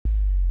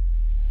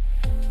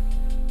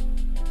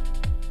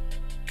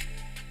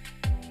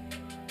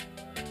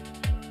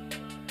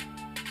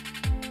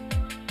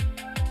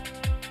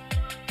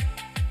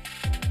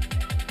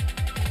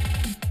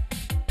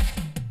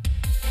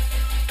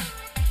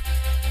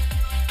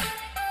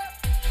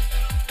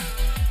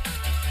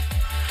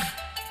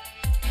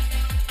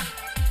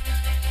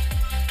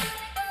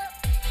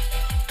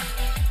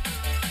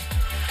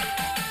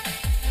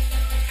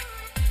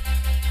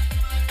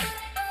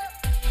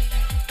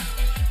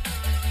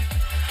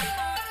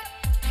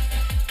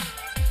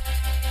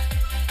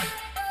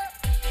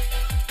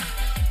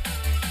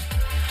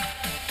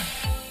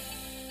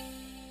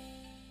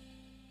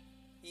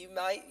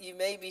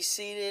may be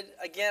seated.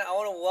 Again, I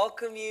want to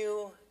welcome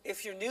you.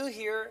 If you're new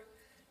here,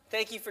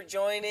 thank you for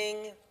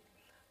joining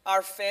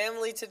our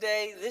family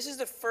today. This is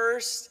the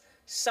first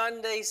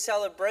Sunday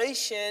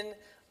celebration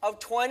of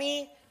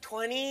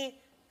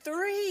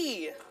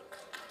 2023.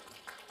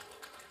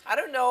 I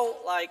don't know,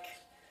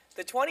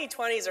 the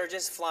 2020s are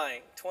just flying.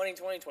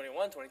 2020,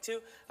 21, 22.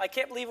 I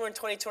can't believe we're in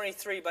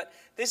 2023, but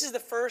this is the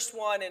first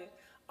one, and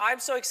I'm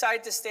so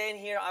excited to stand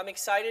here. I'm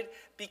excited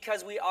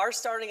because we are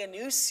starting a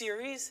new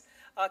series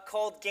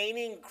called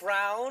Gaining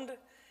Ground.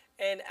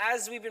 And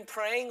as we've been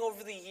praying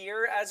over the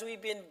year, as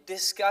we've been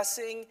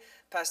discussing,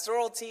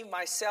 pastoral team,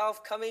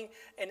 myself, coming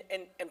and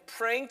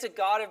praying to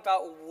God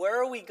about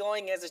where are we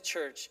going as a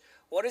church?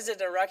 What is the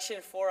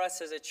direction for us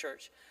as a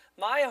church?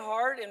 My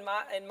heart and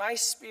my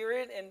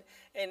spirit,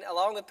 and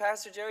along with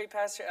Pastor Jerry,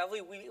 Pastor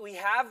Emily, we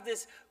have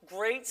this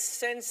great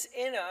sense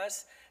in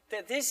us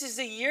that this is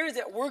the year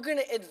that we're going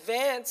to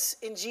advance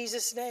in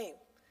Jesus' name,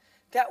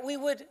 that we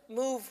would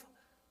move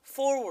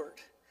forward,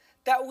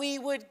 that we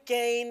would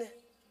gain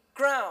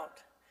ground.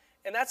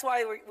 And that's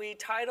why we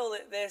titled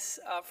it this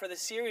for the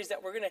series,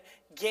 that we're going to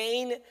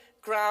gain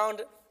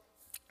ground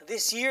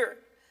this year.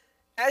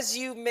 As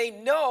you may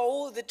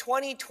know, the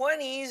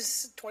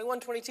 2020s,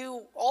 21,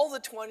 22, all the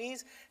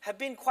 20s have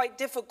been quite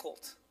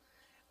difficult.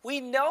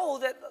 We know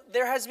that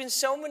there has been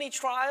so many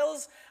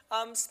trials,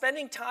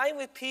 spending time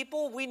with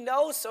people. We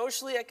know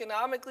socially,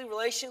 economically,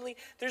 relationally,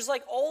 there's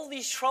all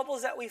these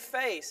troubles that we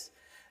face.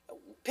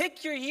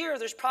 Pick your year.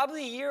 There's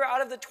probably a year out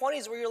of the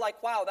 20s where you're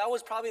like, wow, that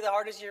was probably the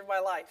hardest year of my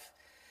life.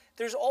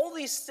 There's all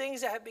these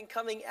things that have been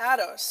coming at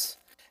us.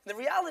 And the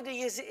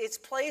reality is it's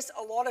placed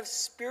a lot of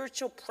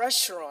spiritual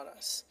pressure on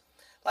us.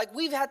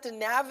 We've had to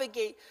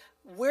navigate,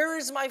 where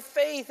is my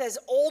faith as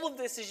all of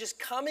this is just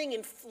coming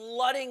and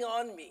flooding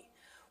on me?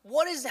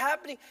 What is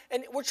happening?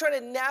 And we're trying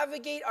to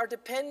navigate our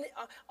depend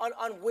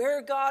on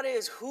where God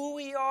is, who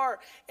we are.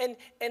 And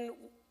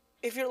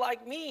if you're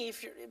like me,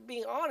 if you're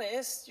being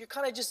honest, you're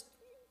kind of just,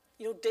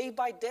 day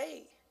by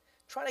day,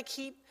 trying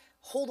to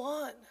hold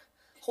on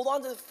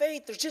to the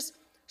faith. There's just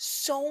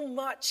so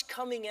much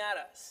coming at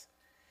us.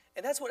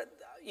 And that's what,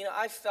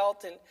 I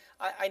felt, and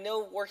I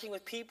know working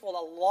with people,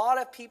 a lot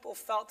of people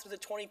felt through the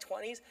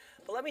 2020s.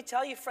 But let me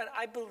tell you, friend,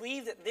 I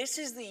believe that this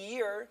is the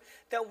year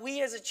that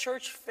we as a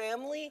church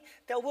family,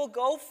 that we'll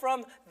go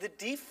from the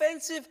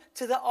defensive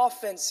to the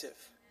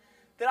offensive.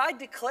 That I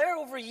declare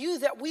over you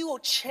that we will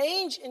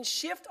change and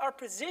shift our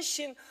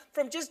position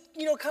from just,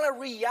 kind of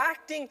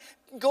reacting,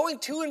 going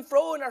to and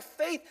fro in our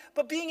faith,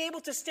 but being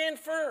able to stand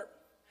firm,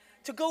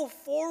 to go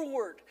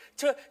forward,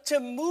 to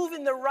move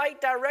in the right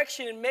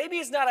direction. And maybe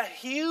it's not a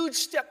huge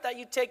step that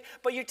you take,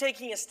 but you're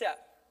taking a step.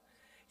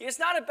 It's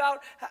not about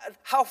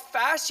how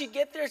fast you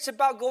get there. It's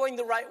about going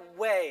the right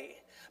way,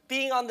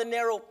 being on the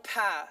narrow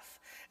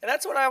path. And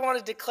that's what I want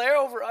to declare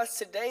over us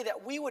today,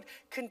 that we would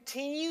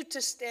continue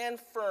to stand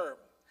firm,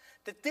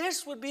 that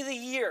this would be the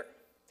year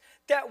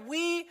that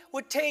we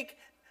would take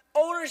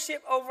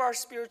ownership over our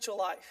spiritual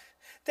life,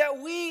 that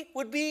we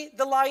would be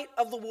the light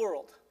of the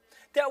world,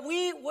 that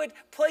we would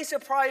place a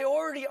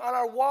priority on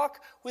our walk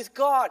with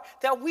God,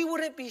 that we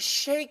wouldn't be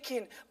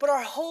shaken, but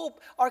our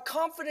hope, our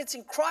confidence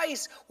in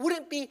Christ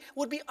would be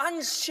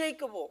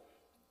unshakable.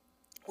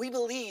 We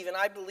believe, and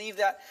I believe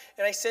that,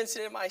 and I sense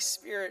it in my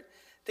spirit,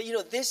 that,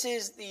 this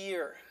is the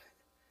year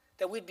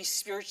that we'd be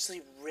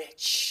spiritually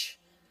rich.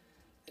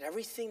 That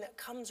everything that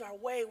comes our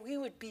way, we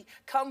would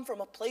come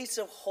from a place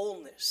of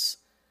wholeness.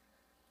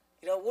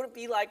 It wouldn't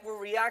be like we're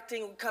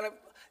reacting, kind of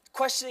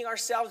questioning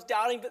ourselves,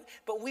 doubting,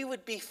 but we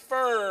would be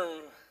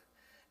firm.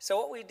 So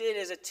what we did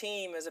as a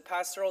team, as a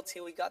pastoral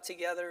team, we got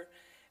together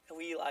and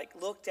we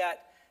looked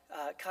at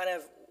kind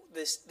of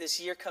this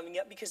year coming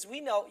up, because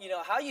we know,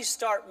 how you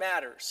start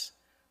matters,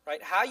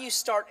 right? How you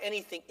start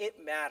anything,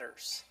 it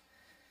matters.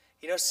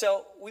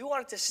 So we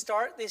wanted to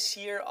start this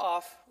year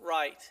off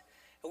right.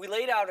 And we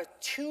laid out a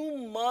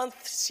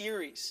 2-month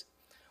series.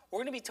 We're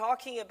going to be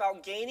talking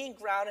about gaining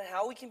ground and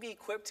how we can be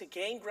equipped to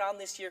gain ground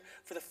this year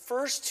for the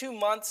first 2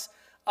 months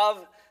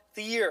of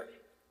the year.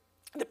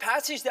 The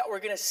passage that we're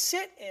going to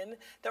sit in,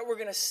 that we're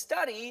going to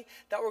study,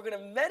 that we're going to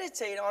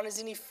meditate on is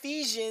in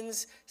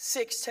Ephesians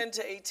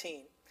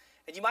 6:10-18.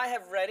 And you might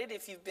have read it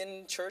if you've been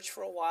in church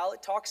for a while.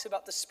 It talks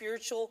about the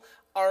spiritual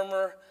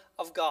armor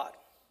of God.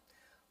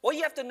 What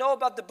you have to know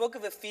about the book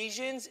of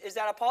Ephesians is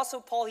that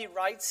Apostle Paul, he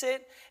writes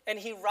it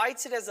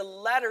as a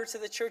letter to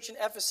the church in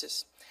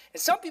Ephesus.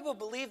 And some people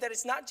believe that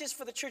it's not just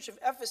for the church of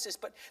Ephesus,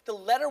 but the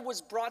letter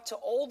was brought to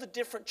all the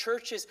different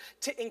churches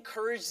to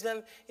encourage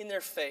them in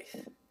their faith.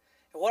 And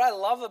what I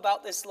love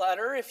about this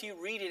letter, if you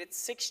read it, it's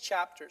 6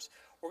 chapters.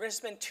 We're going to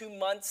spend 2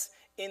 months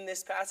in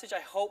this passage.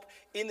 I hope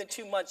in the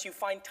 2 months you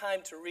find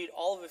time to read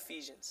all of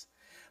Ephesians.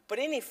 But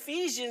in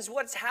Ephesians,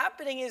 what's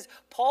happening is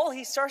Paul,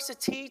 he starts to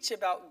teach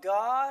about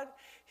God.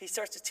 He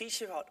starts to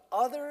teach about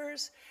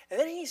others. And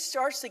then he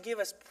starts to give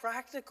us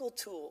practical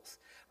tools,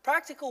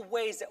 practical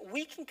ways that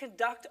we can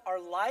conduct our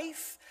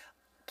life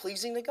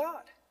pleasing to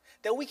God,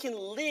 that we can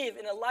live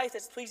in a life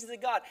that's pleasing to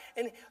God.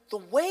 And the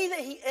way that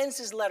he ends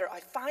his letter,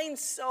 I find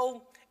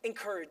so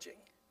encouraging,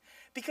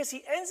 because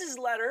he ends his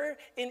letter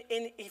in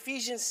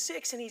Ephesians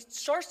 6, and he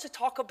starts to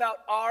talk about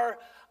our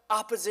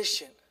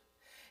opposition.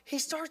 He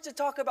starts to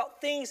talk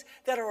about things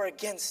that are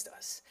against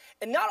us.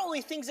 And not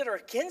only things that are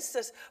against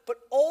us, but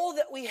all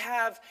that we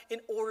have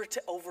in order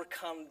to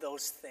overcome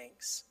those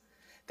things.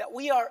 That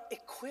we are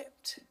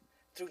equipped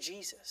through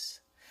Jesus.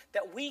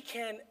 That we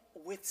can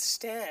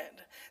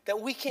withstand.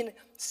 That we can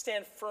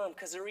stand firm.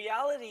 Because the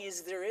reality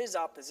is there is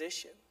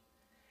opposition.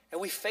 And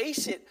we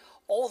face it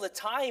all the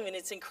time. And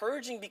it's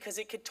encouraging because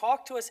it could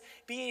talk to us,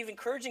 be even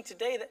encouraging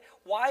today, that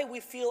why we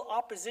feel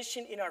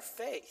opposition in our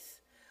faith.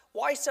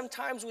 Why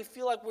sometimes we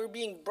feel like we're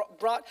being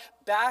brought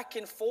back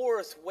and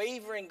forth,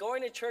 wavering,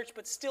 going to church,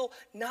 but still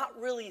not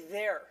really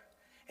there.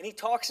 And he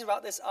talks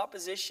about this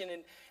opposition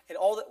and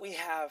all that we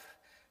have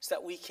so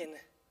that we can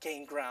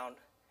gain ground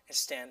and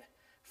stand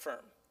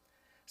firm.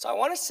 So I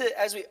want us to,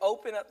 as we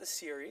open up the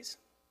series,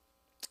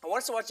 I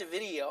want us to watch a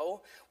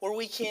video where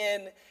we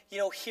can,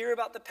 hear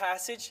about the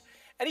passage.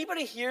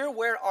 Anybody here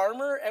wear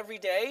armor every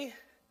day?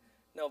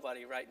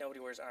 Nobody, right? Nobody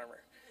wears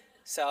armor.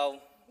 So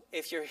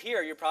if you're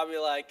here, you're probably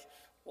like,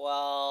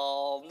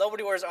 well,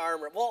 nobody wears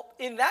armor. Well,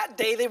 in that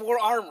day, they wore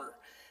armor.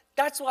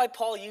 That's why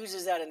Paul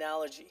uses that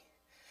analogy,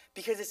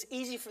 because it's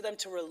easy for them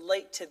to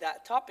relate to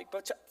that topic.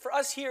 But for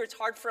us here, it's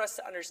hard for us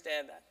to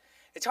understand that.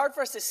 It's hard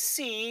for us to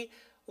see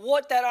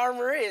what that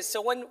armor is.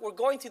 So when we're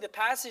going through the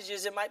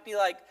passages, it might be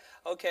like,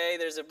 okay,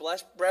 there's a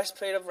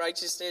breastplate of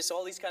righteousness,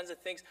 all these kinds of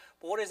things.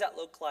 But what does that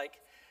look like?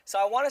 So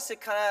I want us to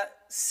kind of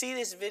see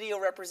this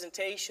video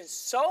representation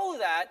so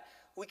that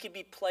we could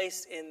be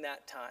placed in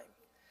that time.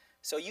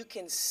 So you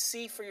can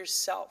see for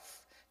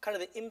yourself kind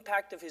of the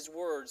impact of his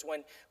words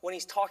when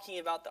he's talking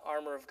about the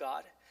armor of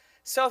God.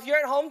 So if you're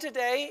at home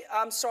today,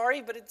 I'm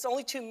sorry, but it's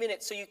only 2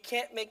 minutes, so you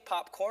can't make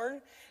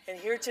popcorn. And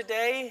here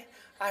today,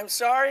 I'm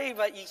sorry,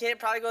 but you can't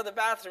probably go to the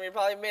bathroom. You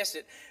probably missed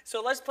it.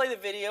 So let's play the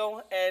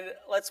video, and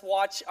let's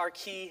watch our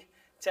key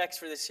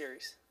text for this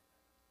series.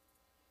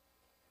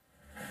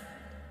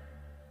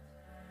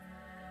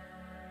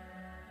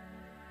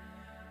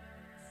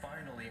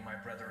 Finally, my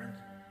brethren,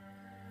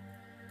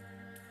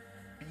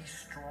 be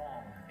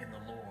strong in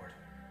the Lord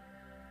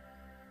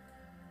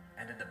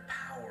and in the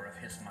power of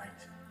his might.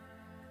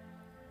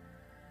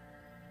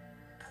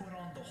 Put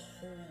on the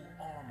whole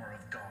armor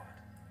of God,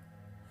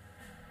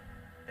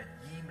 that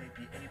ye may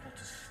be able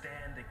to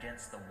stand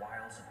against the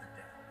wiles of the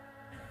devil.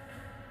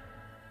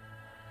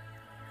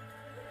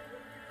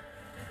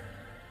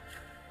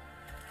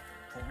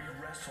 For we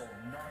wrestle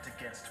not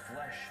against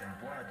flesh and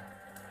blood,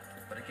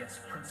 but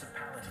against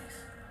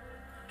principalities,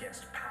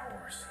 against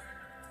powers,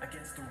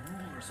 against the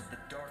rulers of the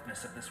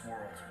darkness of this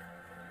world,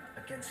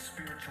 against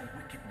spiritual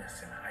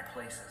wickedness in high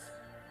places.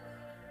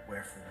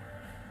 Wherefore,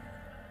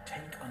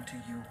 take unto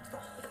you the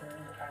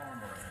whole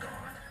armor of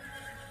God,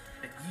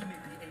 that ye may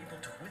be able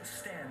to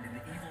withstand in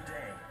the evil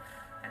day,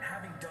 and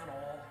having done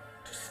all,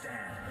 to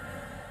stand.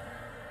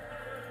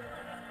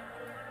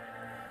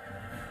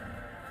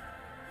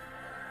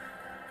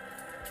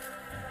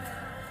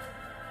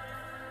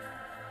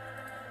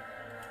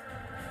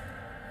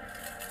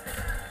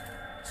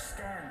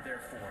 Stand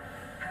therefore,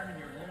 having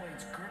your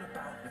loins girt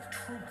about with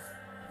truth,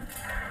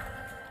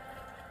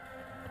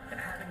 and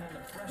having on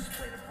the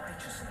breastplate of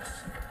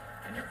righteousness,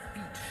 and your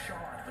feet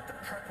shod with the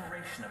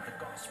preparation of the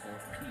gospel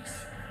of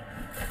peace.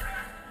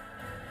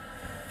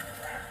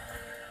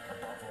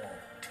 Above all,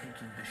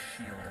 taking the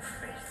shield of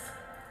faith,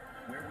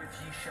 wherewith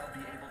ye shall be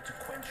able to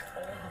quench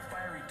all the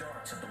fiery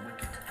darts of the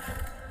wicked.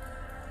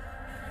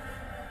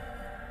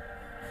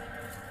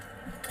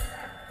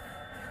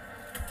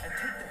 And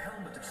take the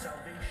helmet of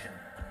salvation,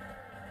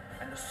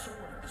 and the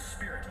sword of the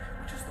Spirit,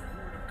 which is the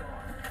word of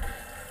God,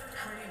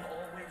 praying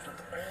always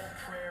with all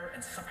prayer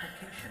and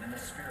supplication in the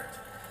Spirit,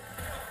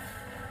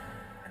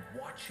 and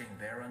watching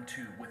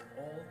thereunto with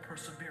all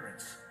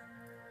perseverance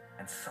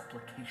and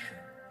supplication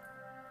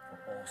for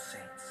all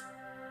saints.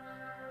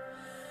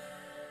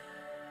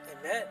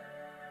 Amen.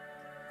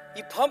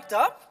 You pumped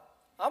up?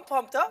 I'm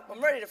pumped up.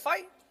 I'm ready to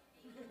fight.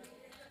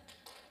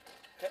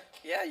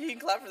 Yeah, you can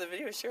clap for the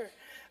video, sure.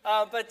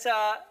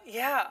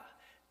 Yeah,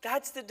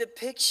 that's the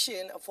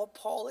depiction of what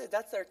Paul is.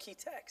 That's our key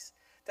text.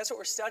 That's what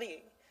we're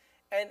studying.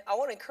 And I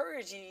want to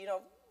encourage you,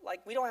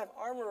 we don't have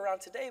armor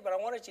around today, but I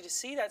wanted you to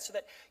see that so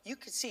that you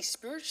could see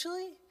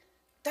spiritually,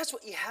 that's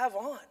what you have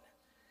on.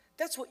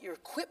 That's what you're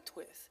equipped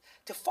with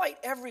to fight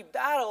every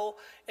battle.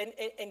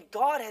 And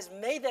God has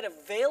made that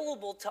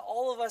available to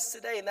all of us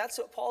today. And that's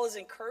what Paul is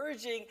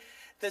encouraging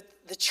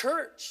the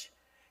church.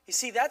 You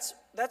see, that's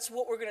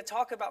what we're going to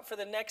talk about for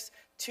the next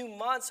 2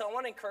 months. So I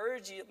want to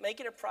encourage you, make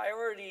it a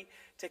priority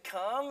to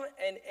come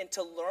and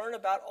to learn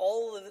about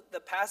all of the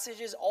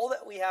passages, all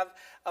that we have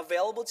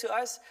available to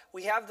us.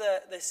 We have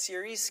the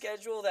series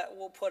schedule that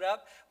we'll put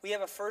up. We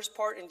have a first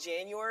part in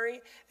January,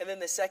 and then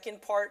the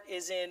second part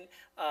is in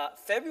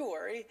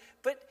February.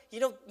 But,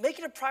 make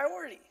it a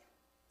priority.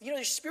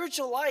 Your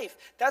spiritual life,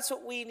 that's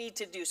what we need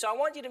to do. So I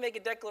want you to make a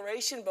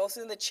declaration, both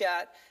in the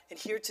chat and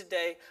here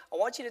today. I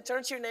want you to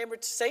turn to your neighbor,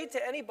 to say it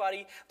to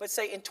anybody, but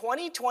say, in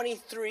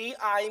 2023,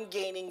 I'm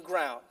gaining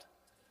ground.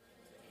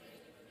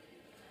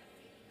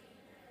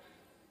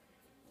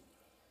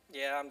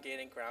 Yeah, I'm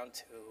gaining ground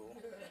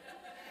too.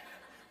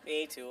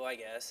 Me too, I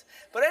guess.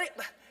 But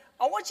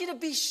I want you to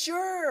be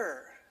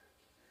sure.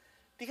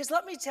 Because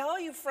let me tell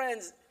you,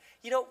 friends,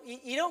 you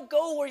don't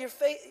go where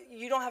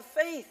you don't have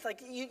faith.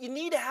 Like you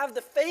need to have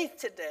the faith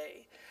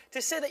today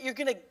to say that you're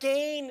going to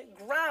gain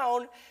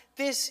ground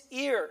this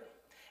year.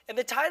 And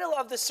the title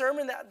of the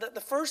sermon,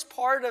 the first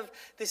part of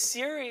the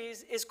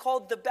series, is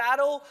called The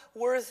Battle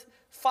Worth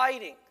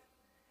Fighting.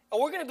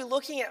 And we're going to be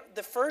looking at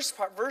the first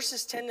part,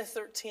 verses 10 to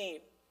 13.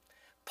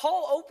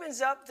 Paul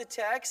opens up the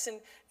text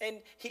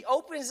and he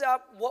opens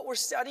up what we're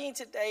studying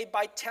today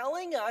by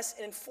telling us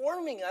and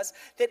informing us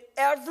that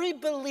every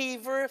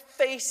believer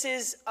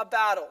faces a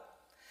battle.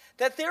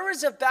 That there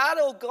is a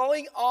battle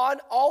going on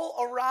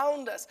all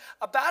around us.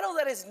 A battle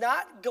that is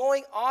not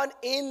going on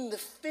in the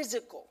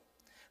physical,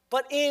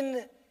 but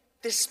in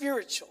the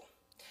spiritual.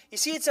 You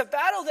see, it's a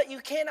battle that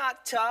you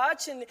cannot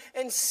touch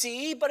and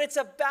see, but it's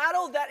a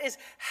battle that is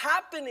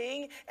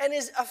happening and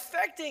is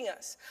affecting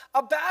us.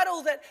 A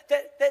battle that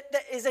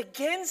is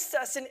against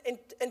us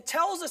and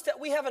tells us that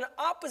we have an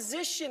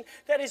opposition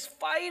that is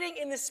fighting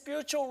in the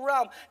spiritual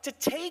realm to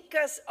take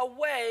us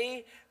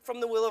away from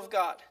the will of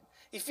God.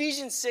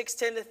 Ephesians 6,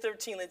 10 to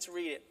 13, let's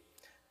read it.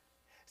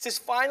 It says,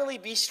 "Finally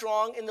be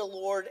strong in the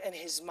Lord and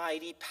his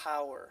mighty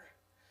power.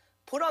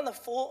 Put on the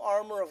full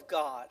armor of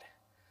God,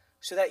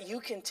 so that you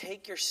can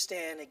take your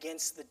stand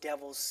against the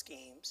devil's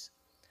schemes.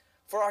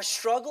 For our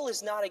struggle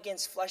is not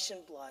against flesh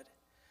and blood,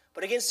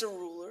 but against the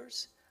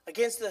rulers,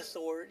 against the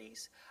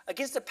authorities,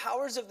 against the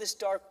powers of this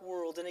dark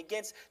world, and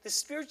against the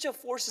spiritual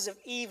forces of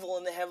evil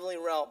in the heavenly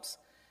realms.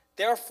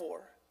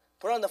 Therefore,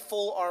 put on the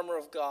full armor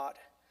of God,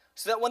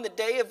 so that when the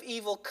day of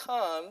evil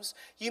comes,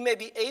 you may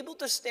be able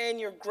to stand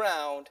your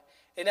ground,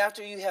 and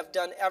after you have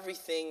done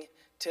everything,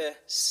 to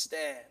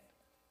stand."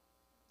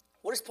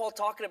 What is Paul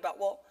talking about?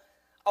 Well,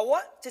 I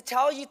want to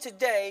tell you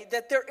today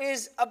that there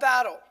is a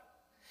battle.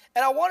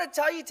 And I want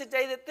to tell you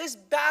today that this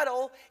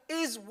battle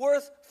is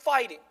worth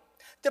fighting.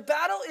 The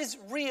battle is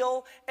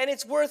real and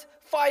it's worth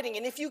fighting.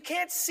 And if you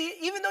can't see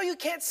it, even though you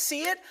can't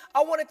see it,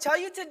 I want to tell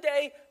you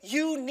today,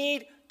 you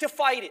need to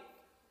fight it.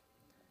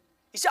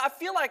 You see, I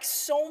feel like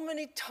so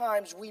many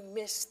times we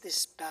miss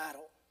this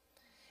battle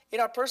in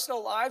our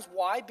personal lives.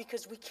 Why?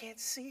 Because we can't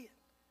see it.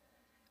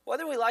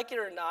 Whether we like it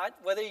or not,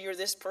 whether you're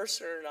this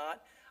person or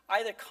not,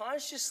 either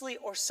consciously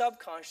or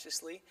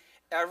subconsciously,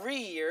 every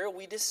year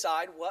we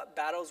decide what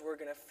battles we're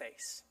going to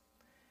face.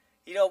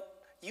 You know,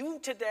 you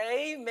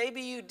today,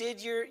 maybe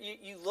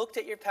you looked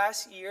at your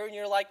past year and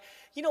you're like,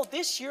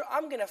 this year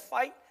I'm going to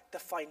fight the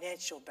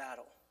financial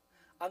battle.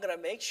 I'm going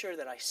to make sure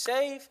that I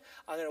save.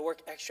 I'm going to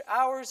work extra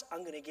hours.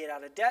 I'm going to get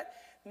out of debt.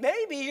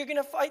 Maybe you're going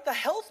to fight the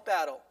health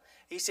battle.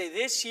 You say,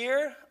 this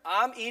year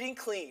I'm eating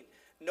clean.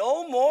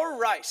 No more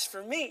rice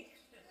for me.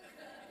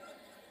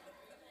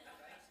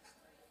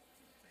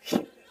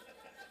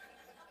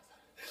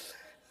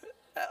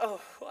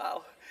 Oh,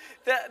 wow.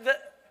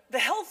 The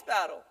health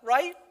battle,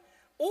 right?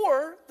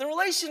 Or the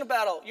relational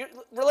battle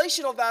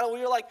where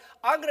you're like,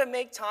 I'm going to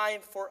make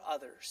time for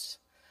others.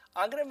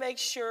 I'm going to make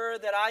sure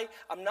that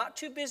I'm not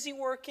too busy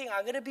working.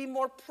 I'm going to be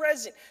more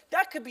present.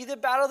 That could be the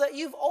battle that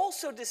you've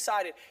also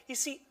decided. You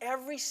see,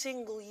 every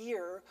single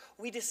year,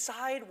 we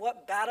decide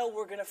what battle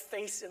we're going to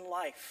face in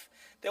life.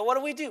 Then what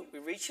do? We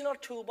reach in our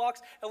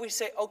toolbox and we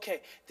say,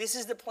 okay, this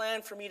is the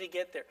plan for me to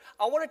get there.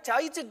 I want to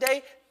tell you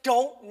today,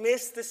 don't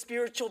miss the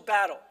spiritual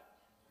battle.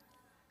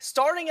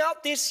 Starting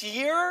out this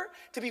year,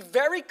 to be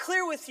very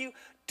clear with you,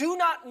 do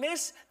not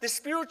miss the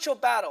spiritual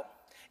battle.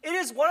 It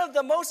is one of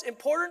the most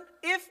important,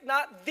 if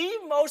not the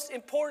most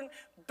important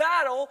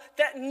battle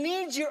that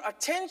needs your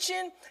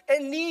attention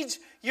and needs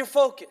your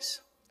focus.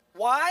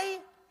 Why?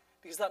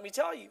 Because let me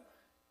tell you.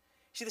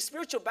 See, the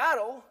spiritual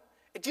battle,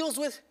 it deals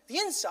with the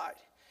inside.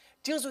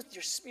 It deals with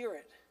your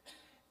spirit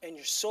and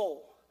your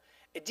soul.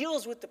 It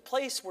deals with the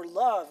place where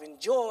love and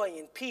joy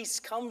and peace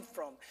come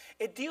from.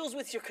 It deals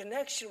with your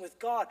connection with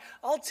God.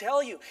 I'll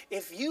tell you,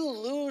 if you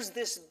lose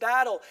this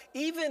battle,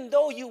 even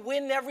though you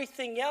win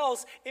everything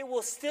else, it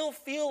will still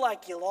feel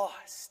like you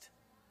lost.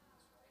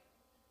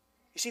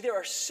 You see, there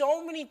are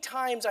so many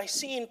times I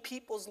see in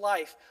people's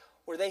life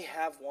where they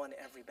have won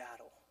every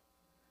battle.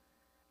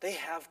 They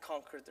have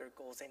conquered their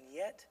goals, and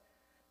yet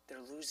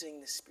they're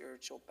losing the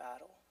spiritual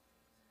battle.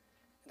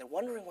 And they're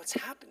wondering what's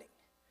happening.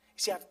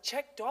 You see, I've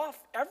checked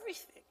off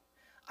everything.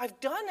 I've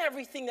done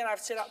everything that I've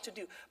set out to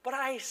do, but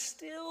I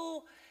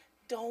still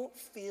don't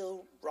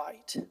feel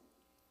right.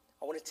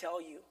 I want to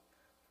tell you,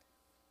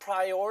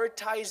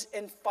 prioritize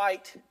and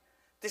fight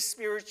the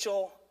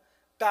spiritual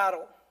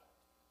battle.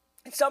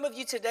 And some of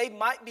you today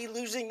might be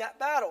losing that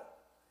battle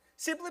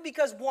simply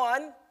because,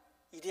 one,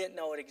 you didn't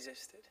know it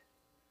existed.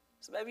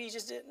 So maybe you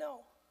just didn't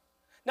know.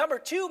 Number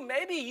two,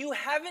 maybe you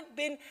haven't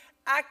been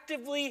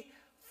actively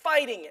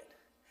fighting it.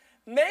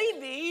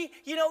 Maybe,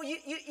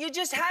 you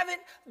just haven't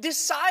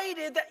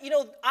decided that,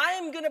 I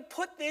am going to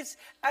put this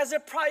as a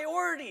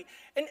priority.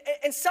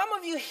 And some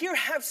of you here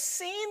have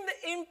seen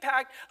the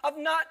impact of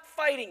not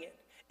fighting it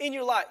in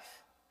your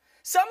life.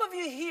 Some of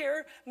you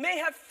here may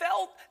have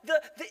felt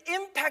the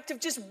impact of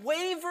just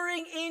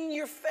wavering in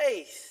your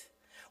faith.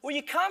 When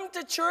you come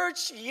to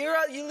church, you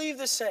leave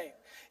the same.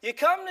 You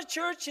come to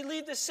church, you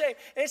leave the same.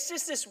 And it's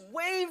just this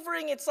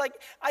wavering. It's like,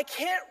 I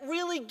can't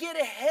really get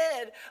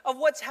ahead of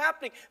what's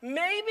happening.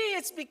 Maybe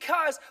it's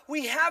because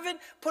we haven't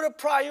put a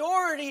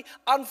priority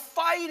on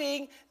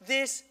fighting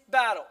this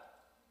battle.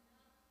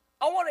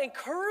 I want to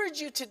encourage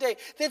you today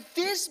that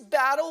this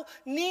battle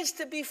needs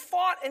to be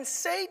fought. And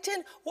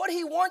Satan, what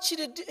he wants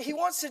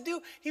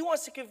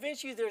to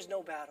convince you there's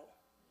no battle.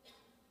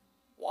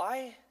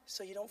 Why?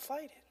 So you don't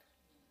fight it.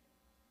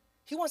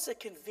 He wants to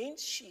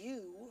convince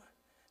you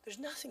there's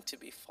nothing to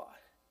be fought.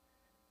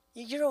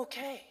 You're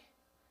okay.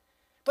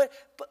 But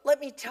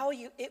let me tell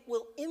you, it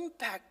will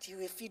impact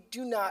you if you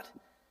do not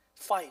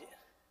fight it.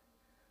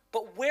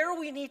 But where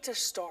we need to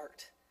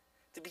start,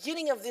 the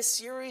beginning of this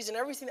series and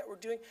everything that we're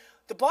doing,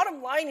 the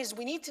bottom line is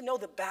we need to know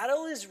the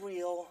battle is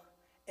real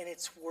and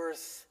it's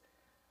worth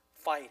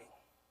fighting.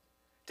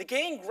 To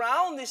gain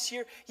ground this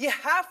year, you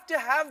have to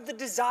have the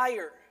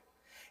desire.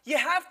 You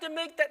have to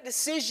make that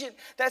decision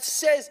that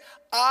says,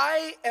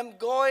 I am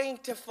going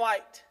to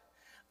fight.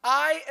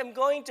 I am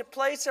going to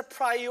place a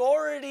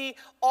priority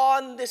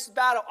on this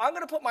battle. I'm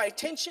going to put my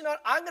attention on,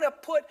 I'm going to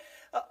put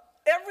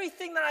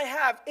everything that I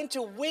have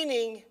into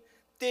winning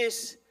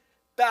this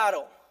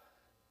battle.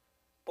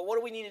 But what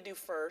do we need to do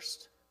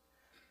first?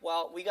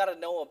 Well, we got to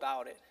know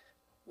about it.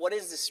 What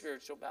is the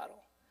spiritual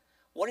battle?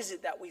 What is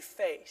it that we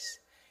face?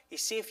 You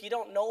see, if you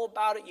don't know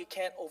about it, you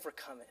can't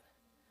overcome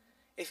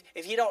it.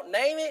 If you don't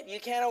name it, you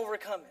can't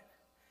overcome it.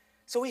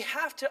 So we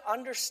have to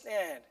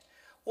understand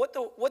what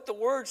the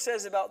word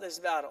says about this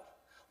battle.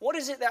 What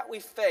is it that we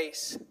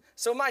face?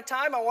 So in my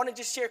time, I want to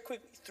just share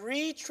quickly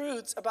 3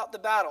 truths about the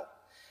battle.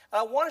 And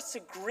I want us to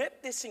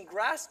grip this and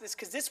grasp this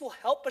because this will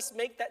help us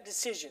make that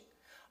decision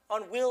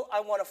on will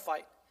I want to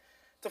fight.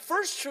 The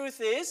first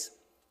truth is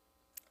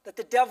that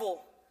the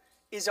devil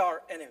is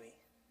our enemy.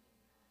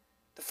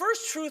 The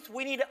first truth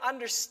we need to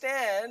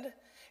understand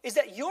is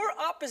that your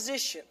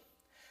opposition,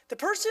 the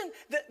person,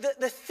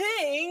 the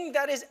thing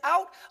that is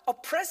out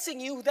oppressing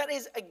you, that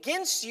is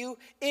against you,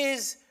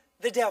 is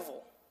the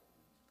devil.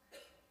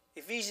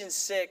 Ephesians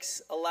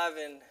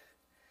 6:11,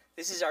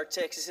 this is our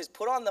text. It says,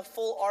 put on the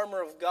full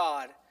armor of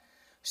God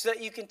so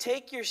that you can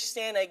take your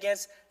stand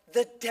against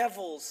the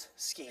devil's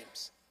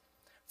schemes.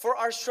 For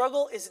our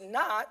struggle is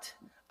not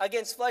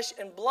against flesh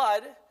and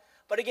blood,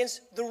 but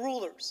against the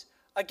rulers,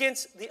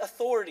 against the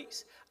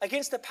authorities,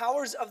 against the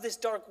powers of this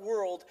dark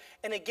world,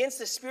 and against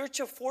the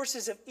spiritual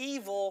forces of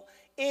evil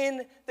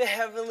in the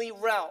heavenly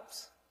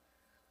realms.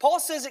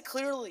 Paul says it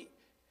clearly.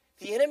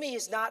 The enemy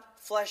is not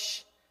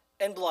flesh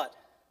and blood,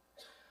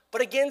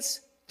 but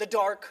against the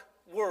dark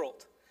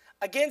world,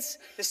 against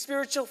the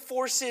spiritual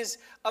forces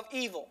of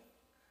evil.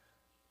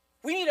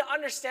 We need to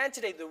understand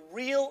today the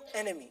real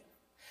enemy.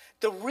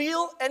 The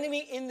real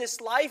enemy in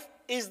this life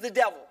is the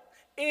devil,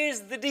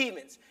 is the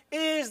demons,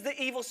 is the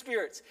evil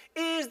spirits,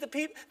 is the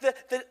people,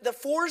 the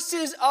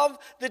forces of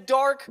the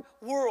dark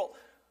world.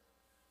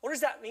 What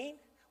does that mean?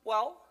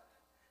 Well,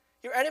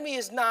 your enemy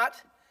is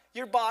not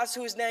your boss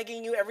who is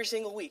nagging you every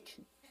single week.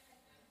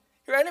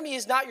 Your enemy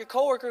is not your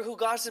coworker who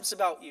gossips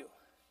about you.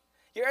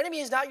 Your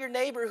enemy is not your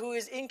neighbor who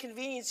is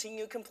inconveniencing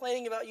you,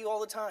 complaining about you all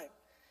the time.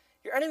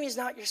 Your enemy is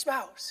not your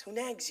spouse who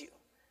nags you.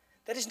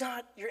 That is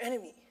not your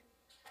enemy.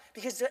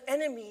 Because the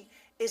enemy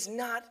is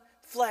not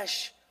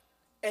flesh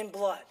and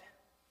blood.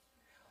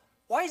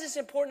 Why is this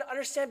important to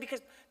understand?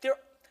 Because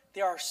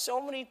there are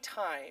so many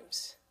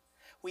times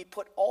we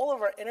put all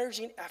of our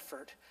energy and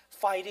effort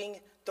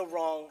fighting the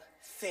wrong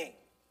thing.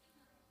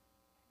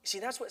 You see,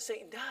 that's what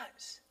Satan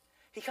does.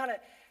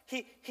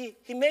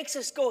 He makes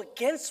us go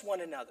against one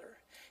another.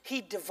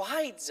 He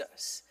divides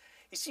us.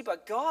 You see,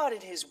 but God in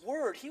his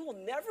word, he will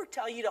never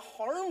tell you to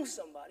harm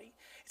somebody.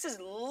 He says,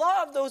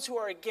 love those who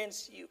are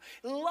against you.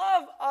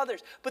 Love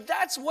others. But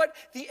that's what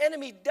the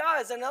enemy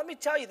does. And let me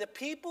tell you, the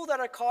people that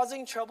are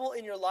causing trouble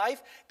in your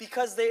life,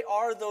 because they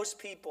are those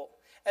people.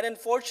 And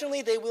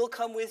unfortunately, they will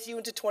come with you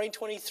into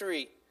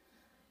 2023.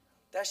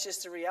 That's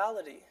just the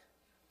reality.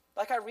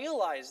 Like, I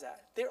realize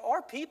that. There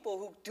are people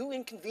who do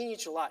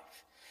inconvenience your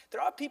life.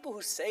 There are people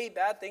who say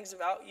bad things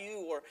about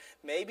you or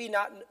maybe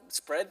not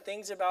spread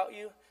things about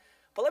you.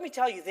 But let me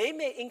tell you, they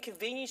may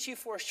inconvenience you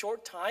for a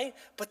short time,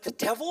 but the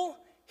devil,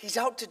 he's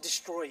out to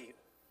destroy you.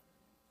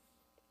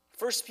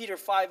 1 Peter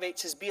 5:8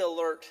 says, be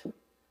alert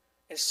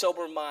and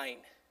sober mind.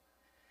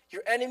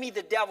 Your enemy,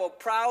 the devil,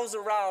 prowls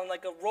around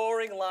like a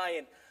roaring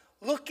lion,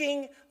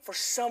 looking for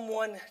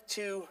someone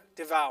to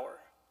devour.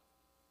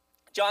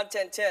 John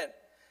 10:10,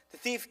 the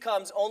thief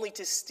comes only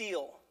to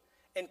steal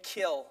and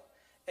kill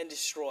and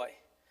destroy.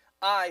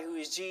 I, who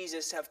is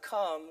Jesus, have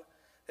come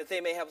that they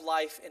may have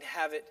life and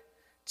have it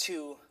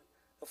to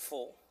the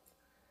full.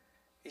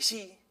 You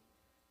see,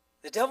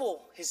 the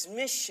devil, his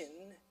mission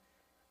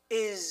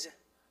is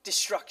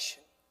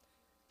destruction.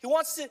 He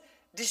wants to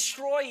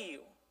destroy you.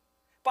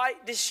 by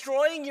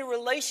destroying your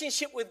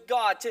relationship with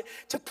God, to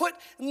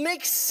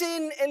make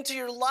sin into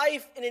your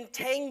life and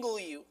entangle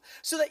you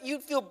so that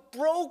you'd feel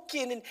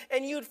broken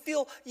and you'd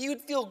feel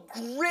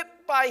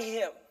gripped by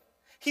him.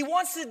 He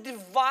wants to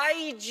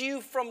divide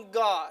you from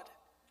God.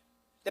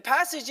 The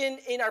passage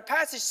in our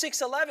passage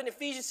 6:11,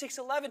 Ephesians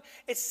 6:11,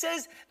 it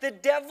says the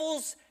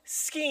devil's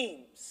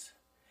schemes.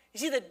 You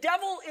see, the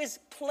devil is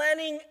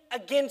planning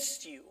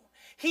against you.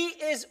 He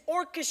is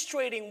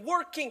orchestrating,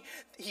 working.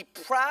 He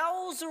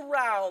prowls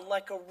around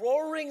like a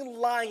roaring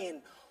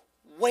lion,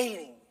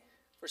 waiting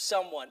for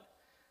someone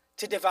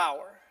to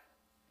devour.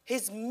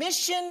 His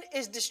mission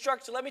is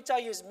destruction. Let me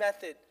tell you his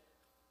method.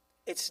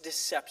 It's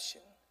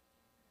deception.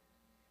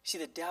 See,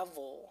 the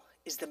devil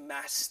is the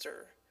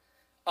master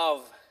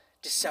of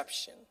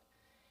deception.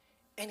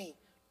 And he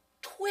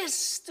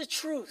twists the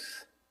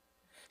truth.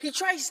 He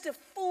tries to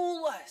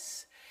fool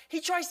us.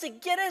 He tries to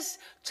get us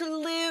to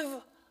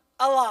live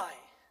a lie.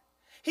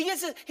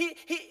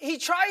 He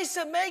tries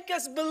to make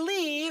us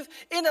believe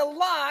in a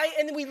lie,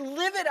 and then we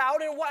live it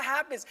out, and what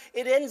happens?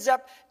 It ends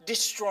up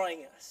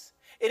destroying us.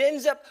 It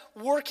ends up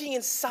working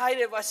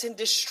inside of us and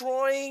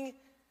destroying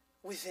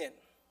within.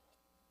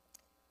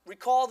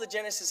 Recall the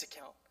Genesis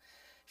account.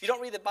 If you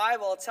don't read the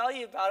Bible, I'll tell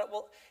you about it.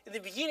 Well, in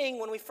the beginning,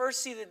 when we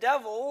first see the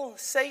devil,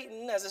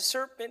 Satan, as a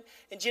serpent,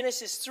 in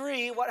Genesis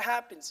 3, what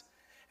happens?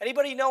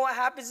 Anybody know what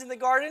happens in the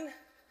garden?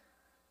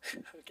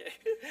 Okay.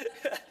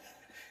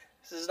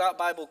 This is not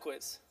Bible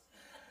quiz.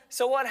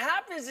 So what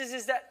happens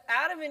is that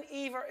Adam and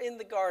Eve are in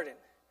the garden.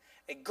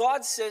 And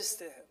God says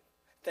to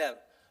them,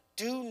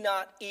 do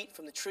not eat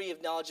from the tree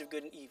of knowledge of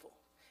good and evil.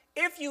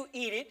 If you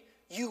eat it,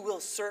 you will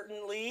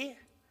certainly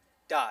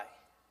die.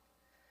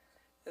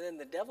 And then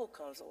the devil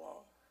comes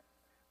along.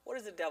 What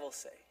does the devil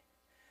say?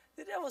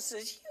 The devil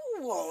says,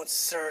 you won't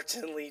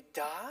certainly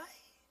die.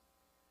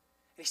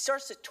 And he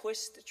starts to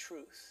twist the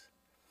truth.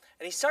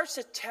 And he starts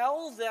to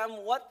tell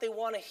them what they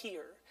want to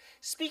hear,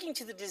 speaking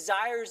to the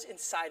desires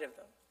inside of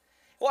them.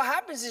 What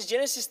happens is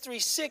Genesis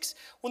 3:6,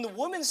 when the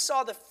woman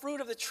saw the fruit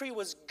of the tree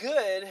was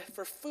good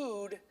for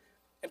food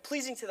and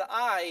pleasing to the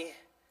eye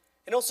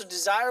and also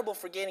desirable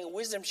for gaining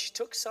wisdom, she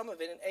took some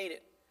of it and ate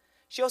it.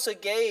 She also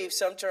gave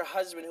some to her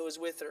husband who was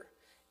with her,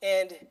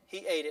 and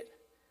he ate it.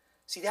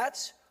 See,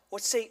 that's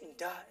what Satan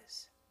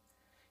does.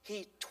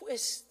 He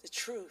twists the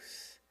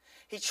truth.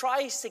 He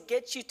tries to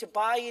get you to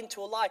buy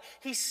into a lie.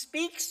 He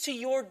speaks to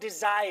your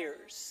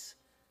desires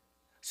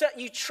so that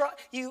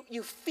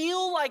you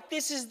feel like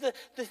this is the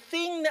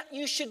thing that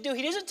you should do.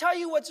 He doesn't tell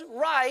you what's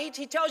right.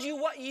 He tells you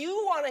what you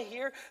want to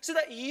hear so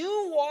that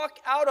you walk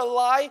out a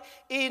lie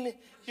in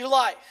your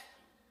life.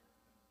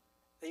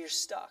 That you're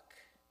stuck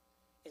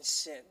in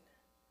sin,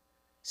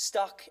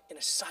 stuck in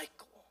a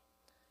cycle,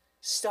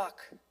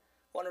 stuck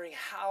wondering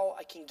how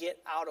I can get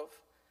out of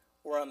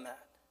where I'm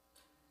at.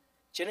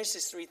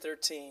 Genesis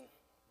 3:13.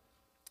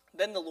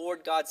 Then the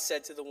Lord God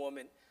said to the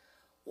woman,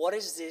 what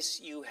is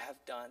this you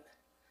have done?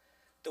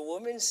 The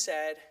woman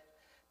said,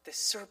 the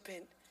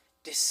serpent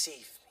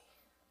deceived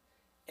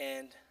me,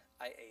 and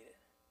I ate it.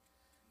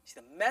 See,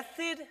 the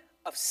method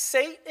of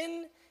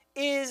Satan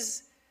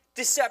is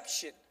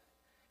deception.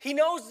 He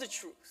knows the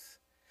truth,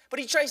 but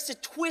he tries to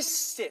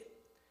twist it.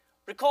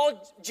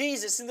 Recall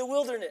Jesus in the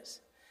wilderness.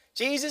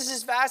 Jesus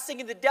is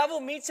fasting, and the devil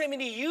meets him, and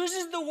he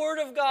uses the word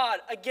of God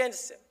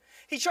against him.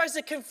 He tries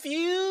to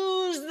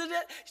confuse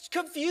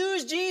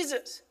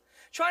Jesus,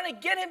 trying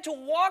to get him to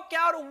walk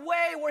out a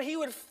way where he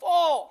would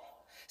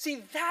fall.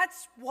 See,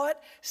 that's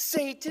what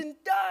Satan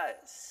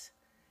does.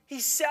 He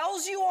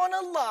sells you on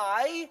a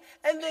lie,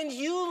 and then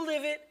you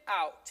live it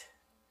out.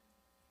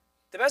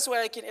 The best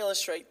way I can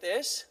illustrate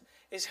this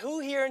is who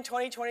here in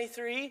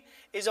 2023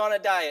 is on a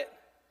diet?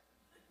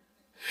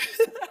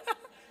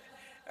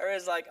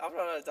 Everyone's like, I'm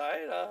not on a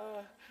diet.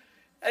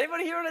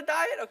 Anybody here on a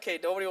diet? Okay,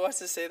 nobody wants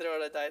to say they're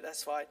on a diet.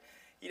 That's fine.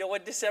 You know,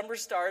 when December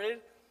started,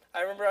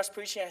 I remember I was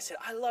preaching, I said,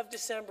 I love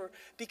December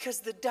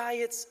because the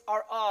diets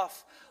are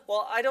off.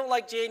 Well, I don't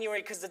like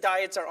January because the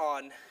diets are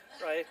on,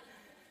 right?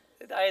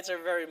 The diets are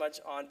very much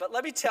on. But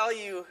let me tell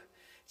you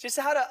just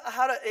how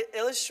to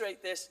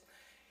illustrate this.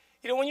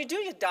 You know, when you're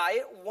doing a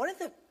diet, one of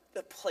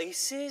the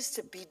places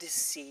to be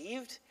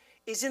deceived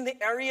is in the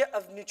area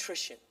of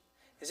nutrition.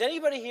 Is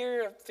anybody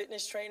here a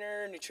fitness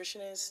trainer,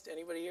 nutritionist?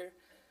 Anybody here?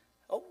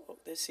 Oh,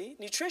 see?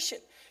 Nutrition.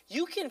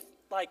 You can,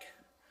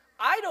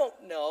 I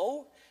don't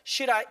know,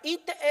 should I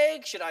eat the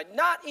egg? Should I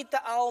not eat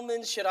the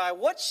almonds?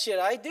 What should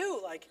I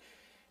do?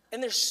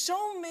 And there's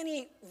so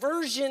many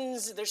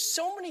versions, there's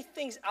so many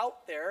things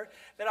out there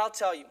that I'll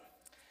tell you.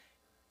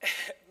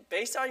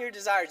 Based on your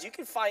desires, you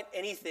can find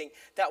anything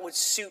that would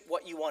suit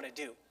what you want to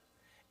do.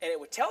 And it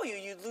would tell you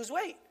you'd lose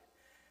weight.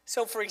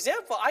 So, for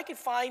example, I could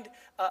find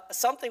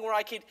something where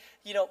I could,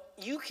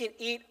 you can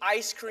eat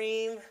ice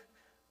cream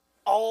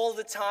all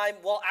the time.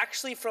 Well,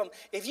 actually,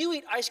 if you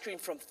eat ice cream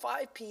from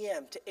 5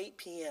 p.m. to 8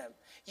 p.m.,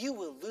 you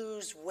will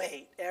lose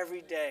weight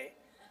every day.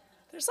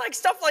 There's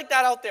stuff like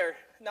that out there.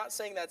 Not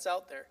saying that's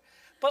out there.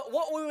 But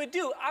what we would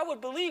do, I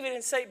would believe it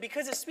and say,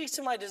 because it speaks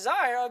to my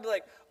desire, I'd be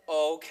like,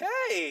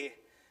 okay,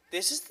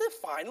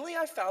 finally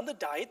I found the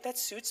diet that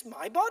suits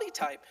my body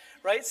type,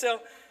 right? So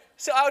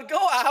I would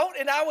go out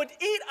and I would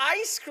eat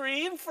ice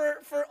cream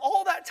for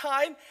all that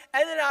time,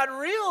 and then I'd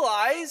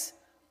realize,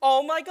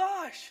 oh my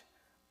gosh,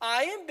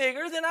 I am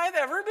bigger than I've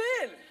ever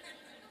been.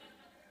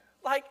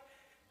 Like,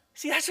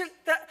 see,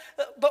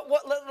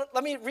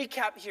 let me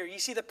recap here. You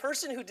see, the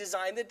person who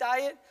designed the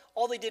diet,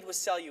 all they did was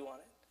sell you on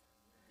it.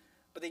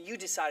 But then you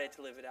decided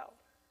to live it out.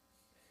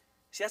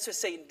 See, that's what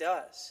Satan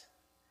does.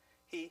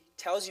 He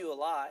tells you a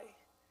lie,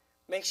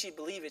 makes you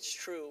believe it's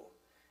true,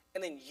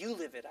 and then you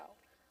live it out.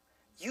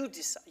 You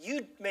decide,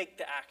 you make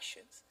the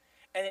actions,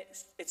 and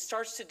it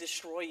starts to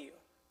destroy you.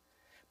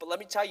 But let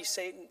me tell you,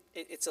 Satan,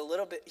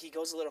 he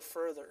goes a little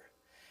further.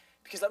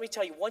 Because let me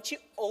tell you, once you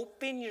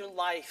open your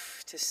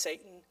life to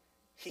Satan,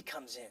 he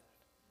comes in.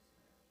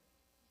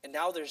 And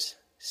now there's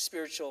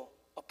spiritual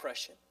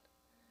oppression.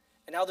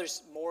 And now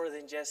there's more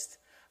than just,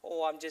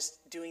 I'm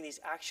just doing these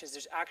actions.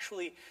 There's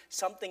actually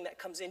something that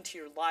comes into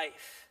your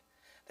life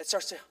that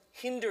starts to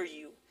hinder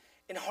you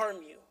and harm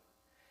you.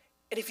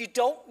 And if you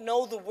don't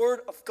know the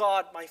word of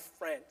God, my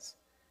friends,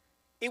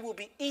 it will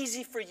be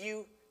easy for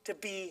you to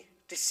be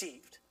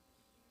deceived.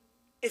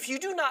 If you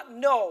do not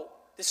know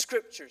the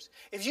scriptures,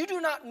 if you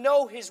do not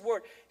know his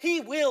word,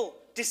 he will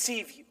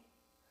deceive you.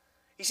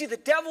 You see, the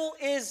devil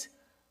is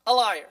a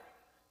liar.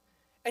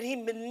 And he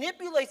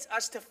manipulates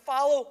us to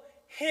follow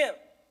him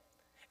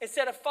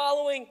instead of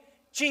following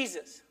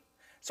Jesus.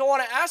 So I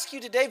want to ask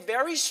you today,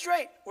 very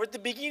straight, we're at the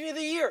beginning of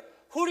the year,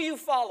 who do you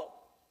follow?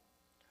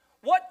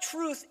 What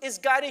truth is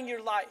guiding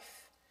your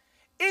life?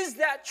 Is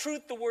that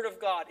truth the Word of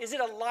God? Is it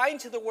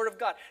aligned to the Word of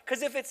God?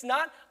 Because if it's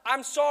not,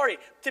 I'm sorry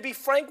to be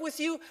frank with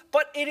you,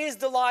 but it is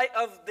the lie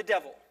of the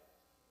devil.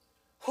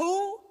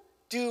 Who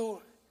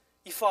do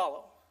you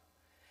follow?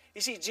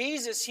 You see,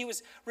 Jesus, he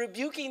was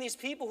rebuking these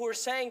people who were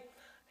saying,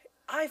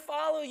 I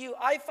follow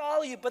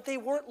you, but they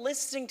weren't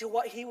listening to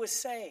what he was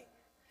saying.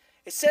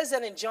 It says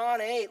that in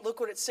John 8, look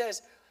what it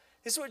says.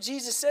 This is what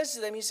Jesus says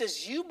to them. He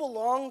says, you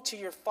belong to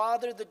your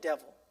father, the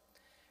devil,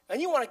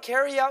 and you want to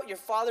carry out your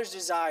father's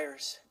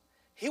desires.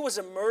 He was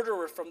a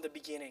murderer from the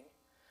beginning,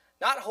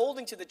 not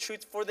holding to the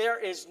truth, for there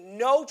is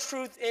no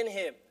truth in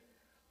him.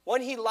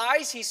 When he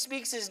lies, he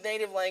speaks his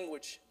native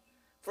language,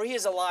 for he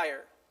is a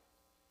liar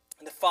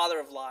and the father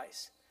of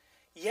lies.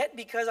 Yet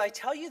because I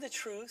tell you the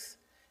truth,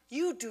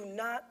 you do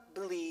not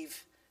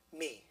believe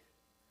me.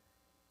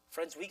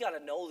 Friends, we got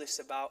to know this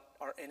about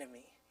our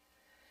enemy,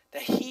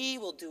 that he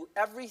will do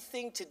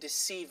everything to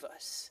deceive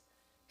us.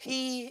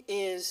 He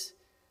is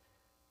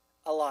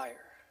a liar.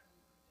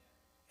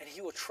 And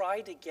he will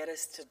try to get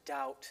us to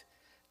doubt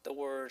the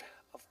word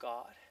of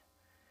God.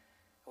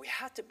 We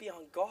have to be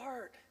on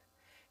guard.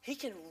 He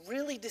can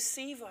really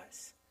deceive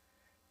us.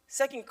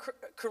 2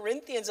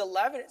 Corinthians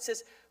 11, it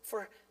says,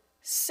 for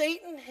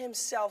Satan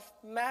himself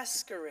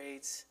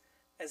masquerades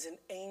as an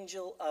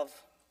angel of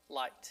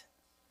light.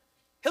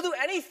 He'll do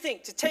anything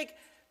to take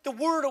the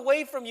word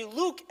away from you.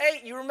 Luke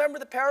 8, you remember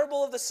the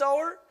parable of the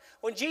sower?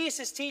 When Jesus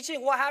is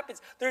teaching, what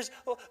happens? There's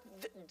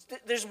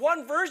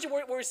one version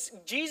where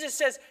Jesus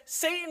says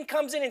Satan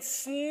comes in and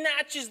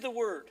snatches the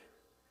word,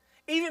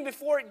 even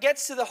before it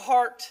gets to the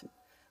heart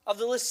of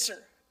the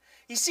listener.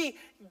 You see,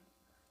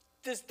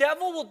 this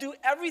devil will do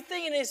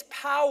everything in his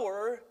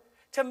power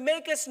to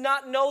make us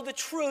not know the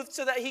truth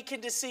so that he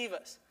can deceive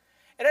us.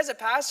 And as a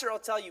pastor, I'll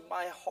tell you,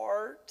 my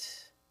heart,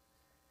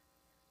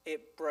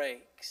 it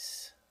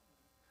breaks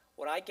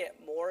when I get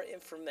more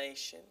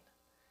information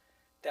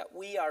that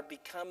we are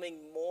becoming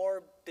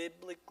more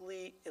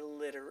biblically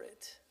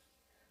illiterate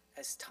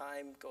as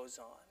time goes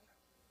on.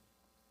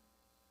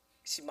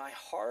 You see, my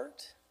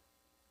heart,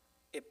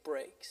 it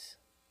breaks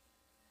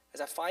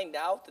as I find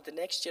out that the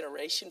next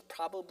generation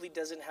probably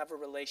doesn't have a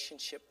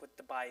relationship with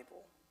the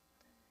Bible.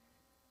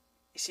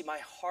 You see, my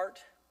heart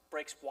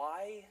breaks.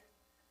 Why?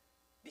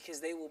 Because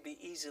they will be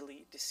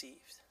easily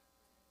deceived.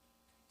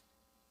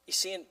 You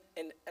see, and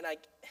I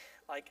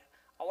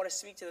want to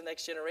speak to the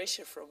next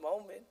generation for a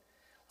moment.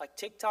 Like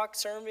TikTok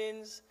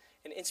sermons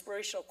and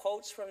inspirational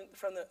quotes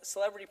from the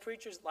celebrity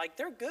preachers, like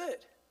they're good,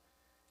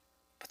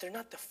 but they're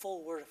not the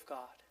full word of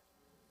God.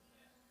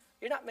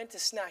 You're not meant to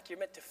snack, you're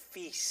meant to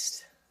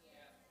feast.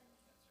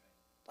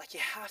 Like you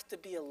have to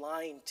be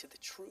aligned to the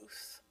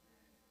truth,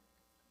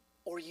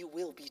 or you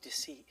will be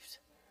deceived.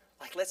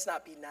 Like let's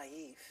not be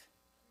naive.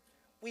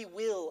 We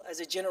will, as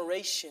a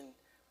generation,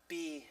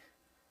 be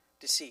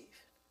deceived.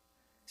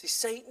 See,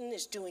 Satan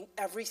is doing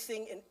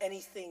everything and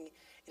anything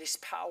in his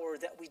power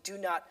that we do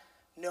not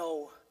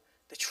know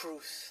the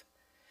truth.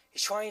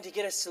 He's trying to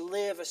get us to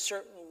live a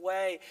certain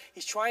way.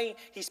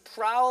 He's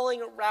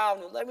prowling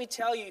around. And let me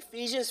tell you,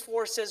 Ephesians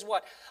 4 says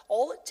what?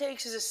 All it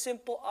takes is a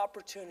simple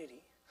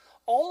opportunity.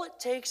 All it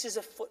takes is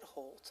a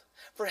foothold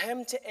for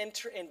him to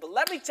enter in. But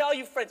let me tell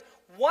you, friends,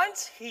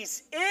 once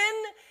he's in,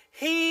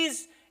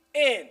 he's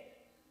in.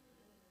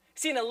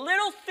 See, in a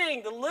little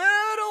thing, the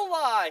little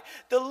lie,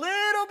 the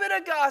little bit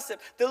of gossip,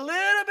 the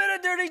little bit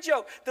of dirty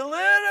joke, the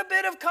little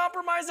bit of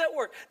compromise at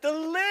work, the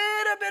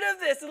little bit of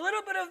this, the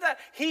little bit of that,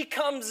 he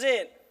comes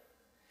in.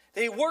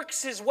 That he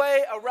works his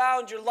way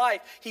around your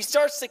life. He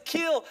starts to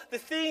kill the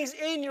things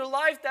in your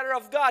life that are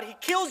of God. He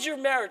kills your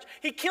marriage.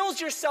 He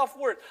kills your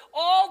self-worth.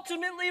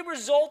 Ultimately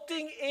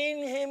resulting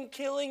in him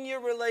killing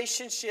your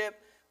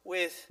relationship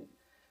with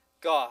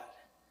God.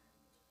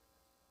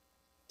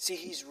 See,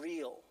 he's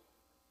real.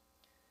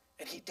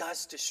 And he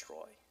does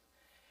destroy.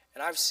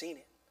 And I've seen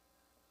it.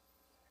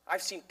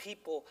 I've seen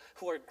people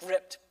who are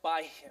gripped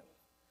by him.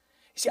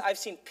 You see, I've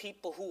seen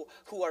people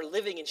who are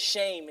living in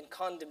shame and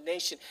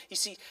condemnation. You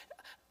see,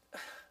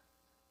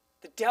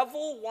 the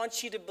devil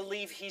wants you to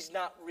believe he's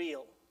not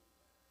real.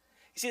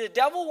 You see, the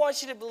devil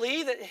wants you to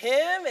believe that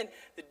him and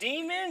the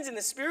demons and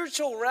the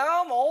spiritual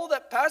realm, all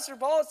that Pastor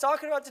Paul is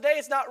talking about today,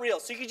 it's not real.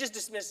 So you can just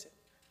dismiss it.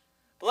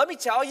 But let me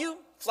tell you,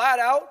 flat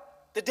out,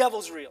 the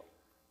devil's real.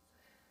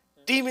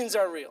 Demons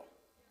are real.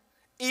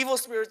 Evil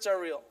spirits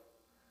are real.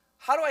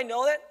 How do I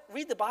know that?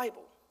 Read the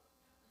Bible.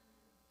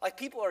 Like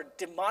people are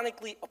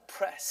demonically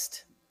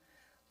oppressed.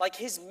 Like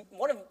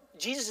one of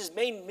Jesus'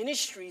 main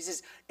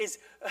ministries is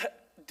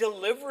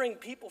delivering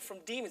people from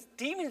demons.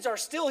 Demons are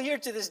still here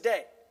to this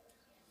day.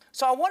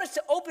 So I want us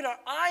to open our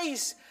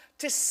eyes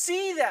to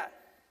see that.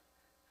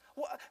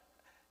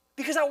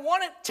 Because I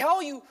want to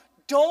tell you,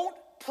 don't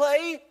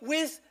play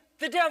with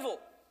the devil.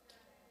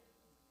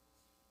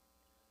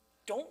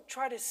 Don't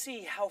try to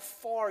see how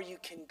far you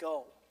can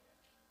go.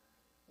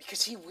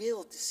 Because he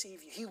will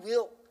deceive you. He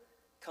will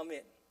come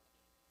in.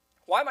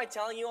 Why am I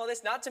telling you all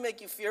this? Not to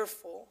make you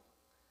fearful,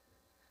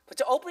 but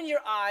to open your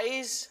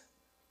eyes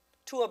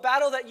to a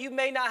battle that you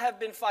may not have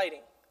been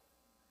fighting.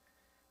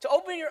 To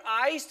open your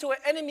eyes to an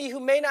enemy who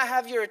may not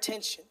have your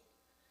attention.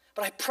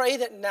 But I pray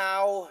that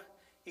now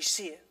you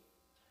see it.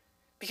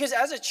 Because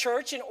as a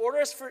church, in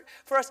order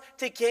for us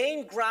to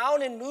gain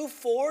ground and move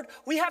forward,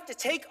 we have to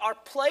take our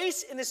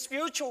place in the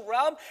spiritual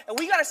realm. And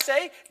we got to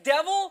say,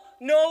 devil,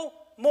 no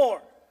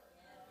more.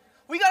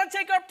 We got to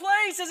take our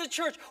place as a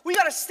church. We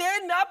got to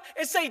stand up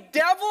and say,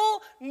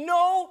 devil,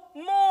 no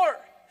more.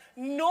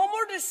 No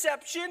more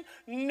deception,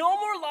 no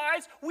more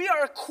lies. We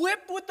are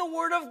equipped with the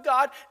word of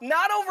God,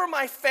 not over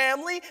my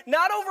family,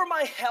 not over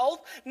my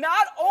health,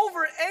 not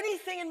over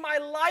anything in my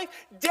life.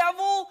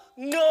 Devil,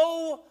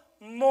 no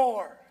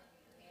more.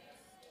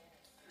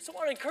 So I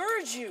want to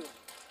encourage you.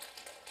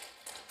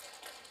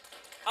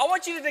 I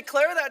want you to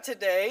declare that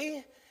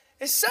today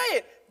and say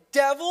it.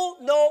 Devil,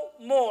 no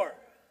more.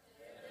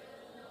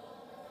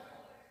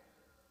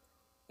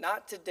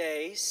 Not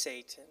today,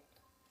 Satan.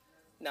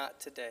 Not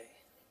today.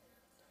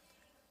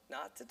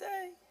 Not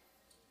today.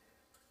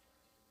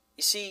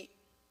 You see,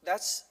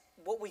 that's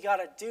what we got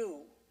to do.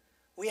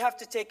 We have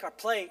to take our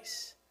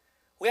place.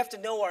 We have to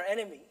know our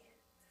enemy.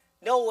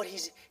 Know what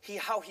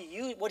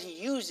what he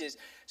uses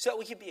so that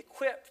we can be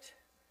equipped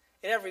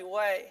in every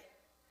way.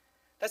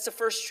 That's the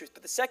first truth.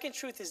 But the second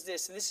truth is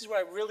this, and this is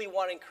where I really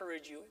want to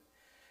encourage you.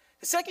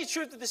 The second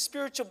truth of the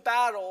spiritual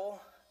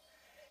battle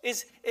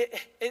is,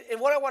 and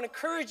what I want to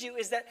encourage you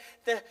is that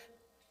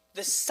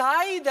the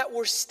side that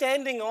we're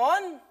standing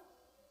on,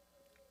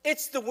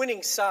 it's the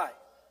winning side.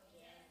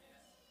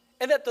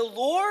 And that the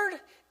Lord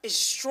is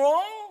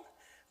strong,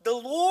 the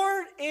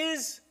Lord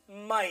is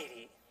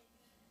mighty.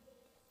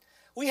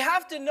 We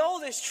have to know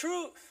this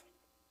truth.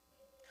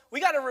 We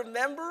got to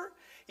remember,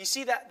 you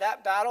see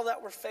that battle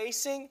that we're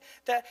facing,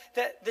 that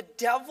the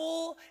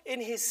devil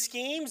in his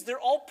schemes, they're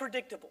all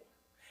predictable.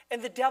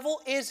 And the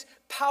devil is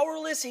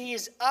powerless. He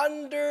is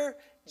under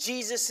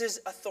Jesus'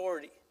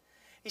 authority.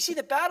 You see,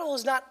 the battle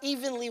is not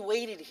evenly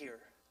weighted here.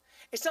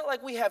 It's not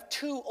like we have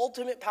two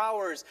ultimate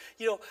powers,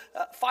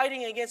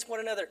 fighting against one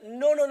another.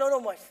 No,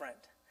 my friend.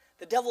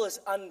 The devil is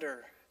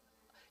under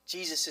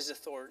Jesus'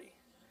 authority.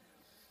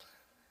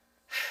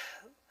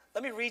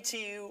 Let me read to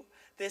you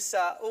this.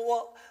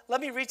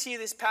 Let me read to you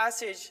this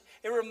passage.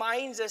 It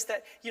reminds us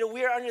that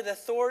we are under the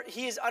authority.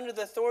 He is under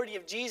the authority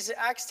of Jesus.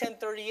 Acts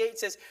 10:38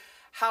 says,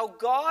 "How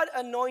God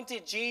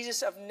anointed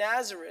Jesus of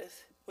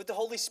Nazareth with the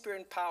Holy Spirit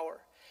and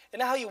power,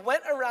 and how he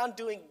went around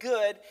doing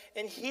good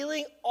and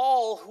healing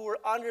all who were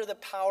under the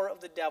power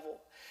of the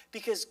devil,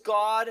 because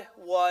God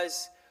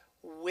was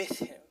with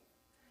him."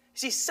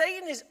 See,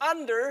 Satan is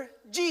under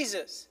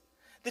Jesus.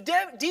 The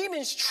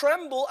demons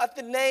tremble at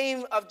the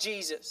name of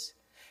Jesus.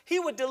 He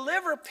would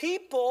deliver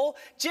people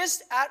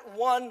just at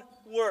one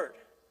word.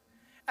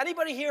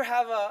 Anybody here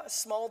have a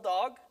small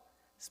dog?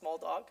 Small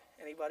dog?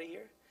 Anybody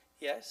here?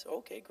 Yes?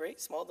 Okay,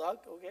 great. Small dog?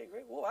 Okay,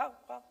 great. Wow.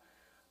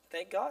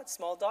 Thank God.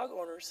 Small dog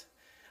owners.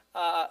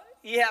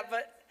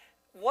 But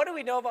what do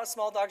we know about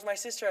small dogs? My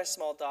sister has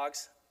small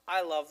dogs.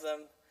 I love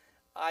them.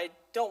 I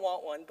don't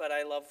want one, but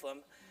I love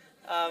them.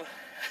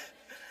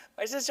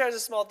 My sister has a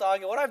small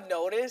dog, and what I've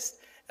noticed,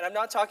 and I'm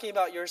not talking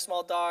about your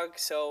small dog,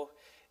 so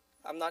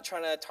I'm not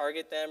trying to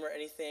target them or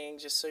anything,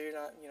 just so you're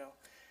not,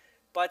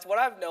 But what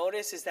I've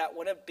noticed is that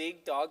when a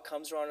big dog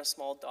comes around a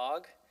small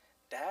dog,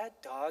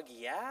 that dog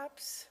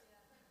yaps.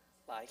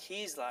 Like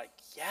he's like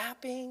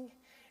yapping,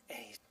 and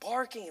he's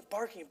barking and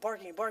barking and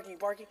barking and barking and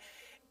barking.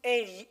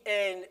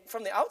 And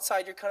from the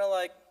outside, you're kind of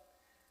like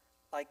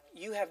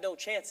you have no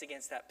chance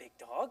against that big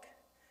dog.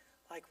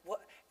 Like what?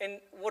 And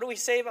what do we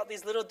say about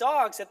these little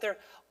dogs? That they're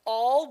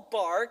all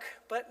bark,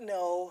 but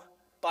no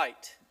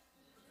bite.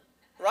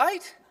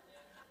 Right?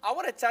 I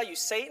want to tell you,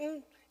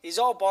 Satan, he's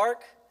all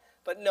bark,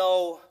 but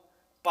no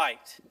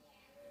bite.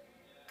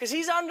 Because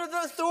he's under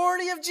the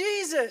authority of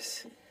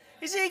Jesus.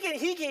 You see,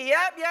 he can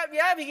yap,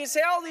 he can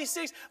say all these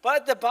things,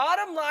 but the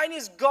bottom line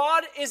is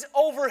God is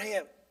over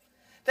him.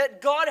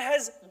 That God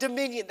has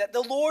dominion, that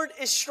the Lord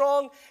is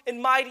strong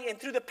and mighty, and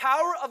through the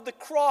power of the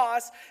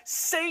cross,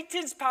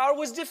 Satan's power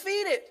was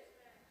defeated.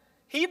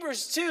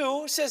 Hebrews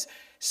 2 says,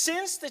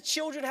 since the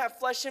children have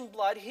flesh and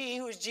blood, he,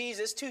 who is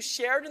Jesus, too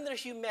shared in their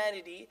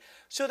humanity,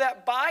 so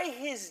that by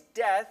his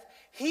death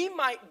he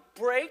might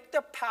break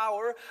the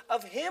power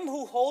of him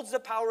who holds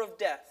the power of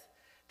death.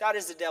 That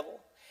is the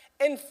devil.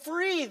 And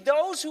free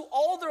those who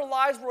all their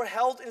lives were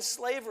held in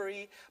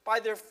slavery by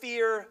their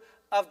fear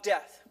of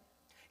death.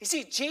 You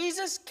see,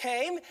 Jesus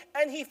came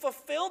and he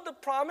fulfilled the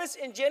promise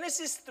in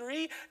Genesis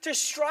 3 to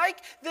strike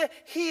the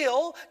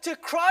heel, to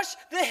crush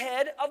the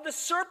head of the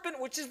serpent,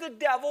 which is the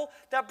devil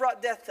that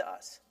brought death to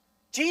us.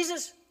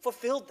 Jesus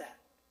fulfilled that.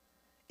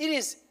 It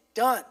is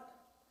done.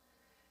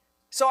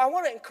 So I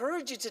want to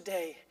encourage you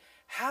today,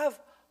 have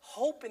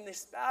hope in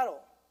this battle.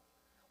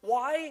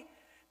 Why?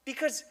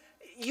 Because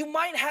you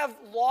might have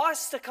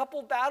lost a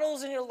couple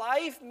battles in your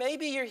life.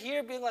 Maybe you're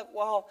here being like,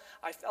 well,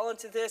 I fell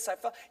into this.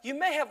 You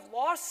may have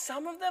lost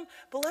some of them,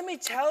 but let me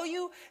tell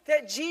you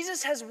that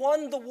Jesus has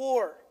won the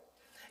war,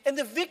 and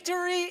the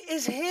victory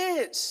is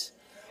his.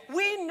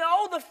 We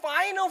know the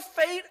final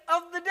fate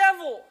of the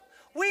devil.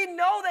 We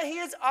know that he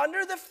is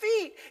under the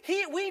feet.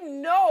 We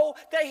know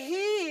that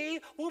he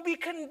will be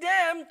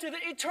condemned to the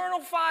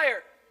eternal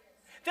fire.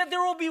 That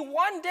there will be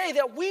one day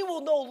that we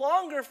will no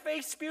longer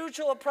face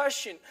spiritual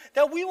oppression,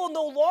 that we will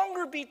no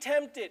longer be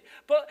tempted,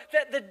 but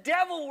that the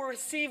devil will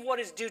receive what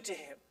is due to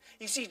him.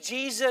 You see,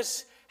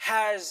 Jesus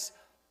has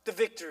the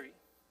victory.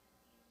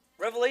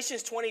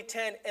 Revelations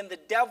 20:10, and the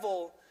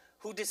devil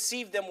who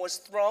deceived them was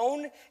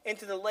thrown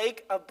into the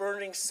lake of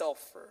burning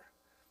sulfur,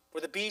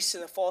 where the beast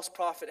and the false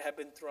prophet have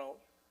been thrown.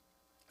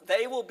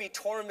 They will be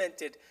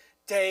tormented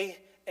day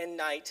and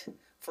night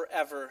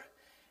forever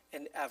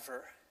and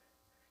ever.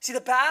 See, the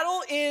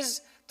battle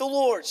is the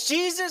Lord's.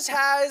 Jesus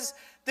has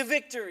the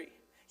victory.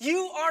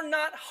 You are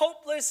not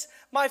hopeless,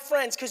 my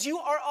friends, because you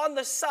are on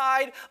the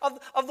side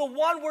of the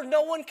one where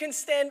no one can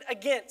stand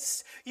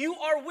against. You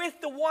are with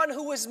the one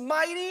who is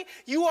mighty.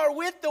 You are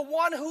with the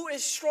one who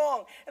is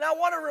strong. And I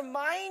want to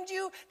remind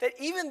you that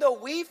even though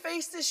we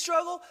face this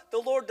struggle, the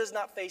Lord does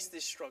not face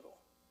this struggle.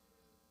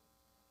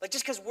 Like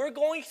just because we're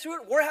going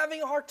through it, we're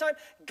having a hard time,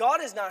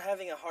 God is not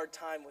having a hard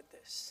time with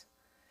this.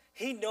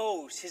 He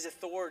knows his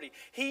authority.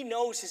 He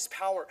knows his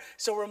power.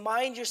 So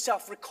remind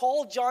yourself,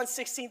 recall John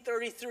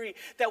 16:33,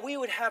 that we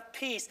would have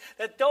peace.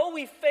 That though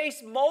we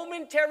face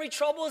momentary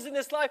troubles in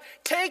this life,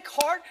 take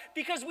heart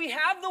because we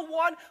have the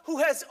one who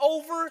has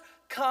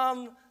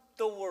overcome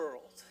the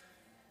world.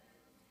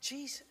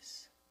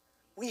 Jesus.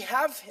 We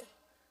have him.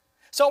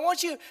 So I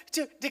want you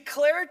to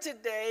declare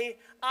today,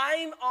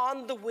 I'm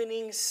on the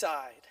winning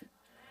side.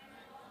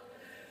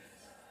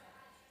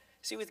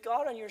 See, with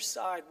God on your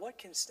side, what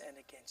can stand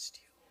against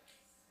you?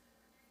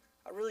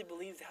 I really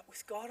believe that.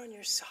 With God on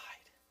your side,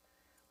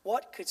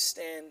 what could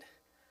stand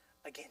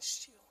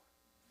against you?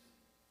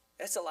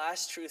 That's the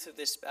last truth of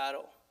this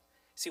battle.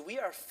 See, we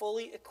are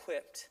fully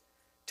equipped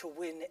to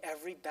win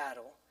every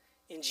battle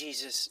in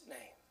Jesus'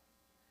 name.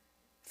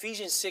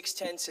 Ephesians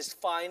 6:10 says,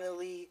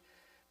 finally,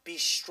 be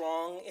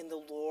strong in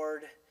the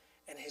Lord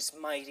and his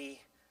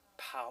mighty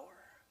power.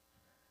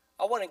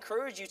 I want to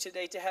encourage you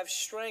today to have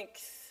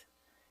strength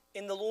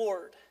in the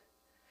Lord.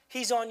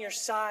 He's on your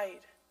side.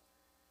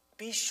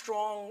 Be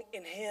strong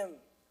in him.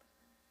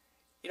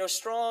 You know,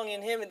 strong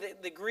in him,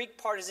 the Greek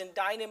part is in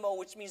dynamo,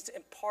 which means to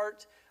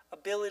impart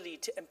ability,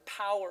 to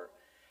empower.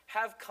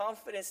 Have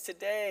confidence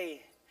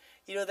today,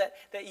 you know, that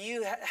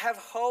you have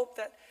hope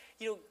that,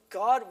 you know,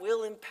 God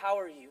will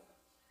empower you.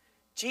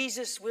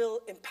 Jesus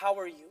will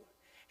empower you.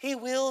 He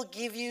will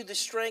give you the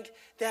strength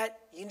that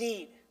you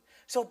need.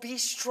 So be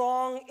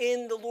strong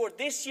in the Lord.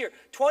 This year,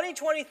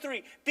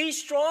 2023, be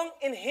strong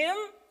in him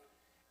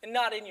and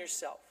not in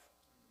yourself.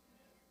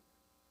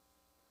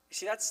 You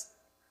see, that's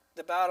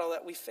the battle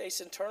that we face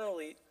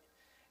internally.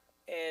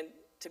 And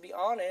to be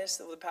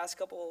honest, over the past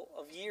couple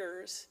of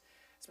years,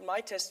 it's been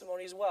my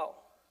testimony as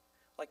well.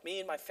 Like me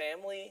and my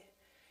family,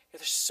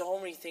 there's so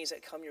many things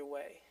that come your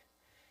way.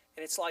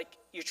 And it's like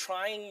you're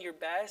trying your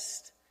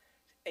best,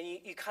 and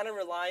you kind of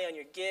rely on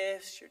your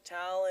gifts, your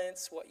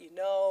talents, what you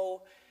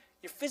know,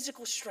 your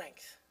physical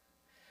strength.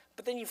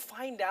 But then you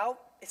find out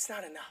it's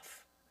not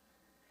enough.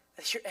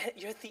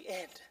 You're at the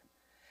end.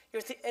 You're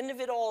at the end of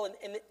it all,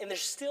 and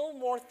there's still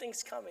more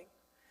things coming.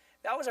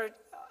 That was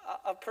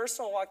a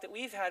personal walk that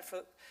we've had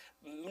for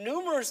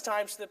numerous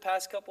times for the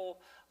past couple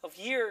of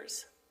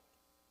years.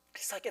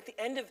 It's like at the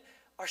end of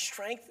our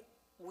strength,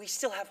 we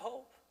still have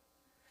hope.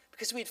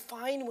 Because we'd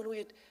find when we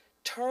would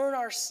turn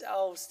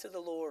ourselves to the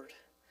Lord,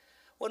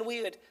 when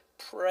we would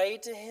pray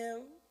to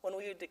him, when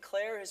we would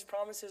declare his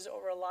promises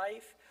over our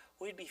life,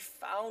 we'd be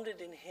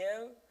founded in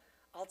him.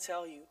 I'll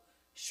tell you,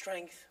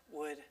 strength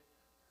would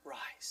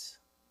rise.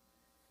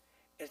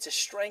 And it's a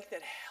strength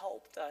that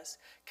helped us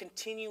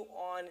continue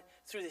on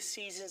through the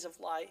seasons of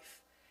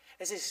life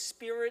as his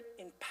Spirit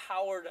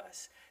empowered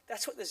us.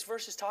 That's what this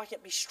verse is talking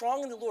about. Be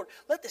strong in the Lord.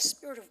 Let the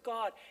Spirit of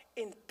God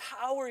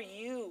empower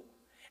you.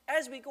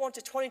 As we go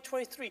into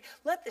 2023,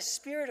 let the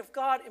Spirit of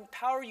God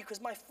empower you,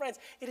 because my friends,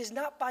 it is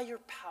not by your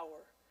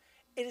power.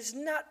 It is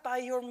not by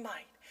your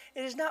might.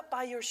 It is not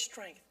by your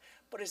strength,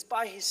 but it's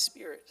by his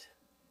Spirit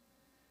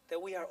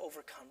that we are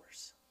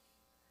overcomers.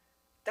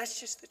 That's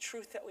just the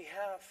truth that we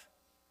have.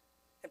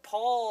 And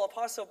Paul,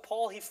 Apostle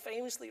Paul, he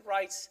famously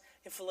writes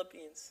in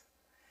Philippians,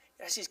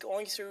 as he's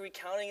going through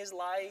recounting his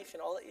life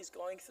and all that he's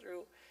going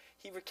through,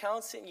 he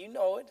recounts it, and you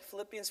know it,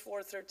 Philippians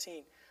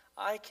 4:13.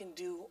 I can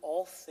do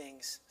all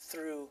things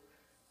through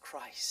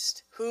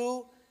Christ,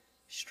 who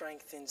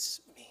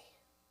strengthens me.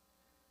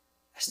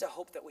 That's the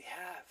hope that we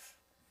have,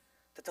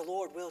 that the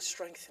Lord will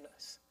strengthen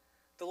us.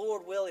 The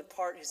Lord will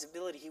impart his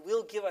ability. He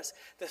will give us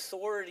the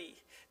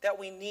authority that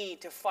we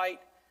need to fight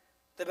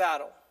the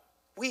battle.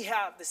 We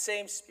have the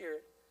same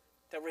Spirit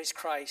that raised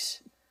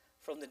Christ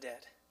from the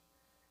dead.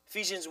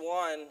 Ephesians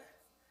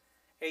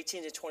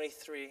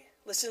 1:18-23.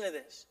 Listen to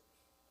this.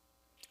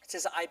 It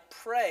says, I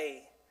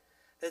pray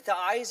that the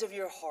eyes of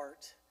your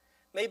heart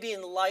may be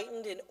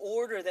enlightened, in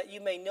order that you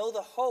may know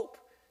the hope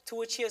to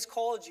which he has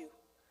called you,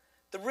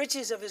 the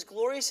riches of his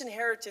glorious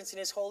inheritance in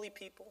his holy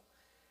people,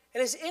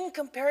 and his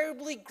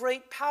incomparably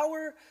great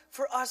power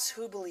for us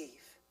who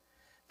believe.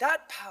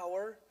 That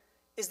power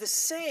is the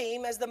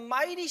same as the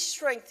mighty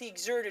strength he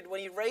exerted when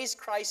he raised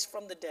Christ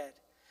from the dead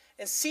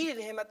and seated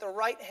him at the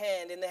right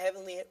hand in the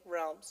heavenly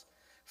realms,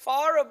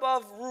 far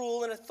above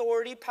rule and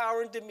authority,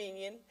 power and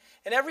dominion,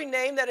 and every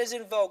name that is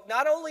invoked,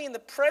 not only in the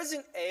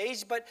present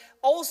age, but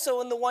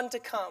also in the one to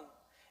come.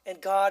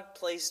 And God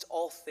placed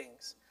all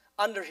things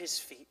under his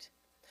feet,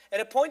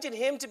 and appointed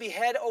him to be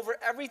head over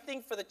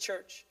everything for the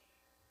church,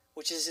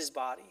 which is his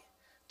body,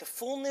 the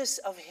fullness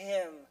of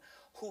him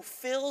who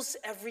fills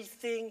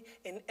everything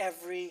in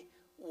every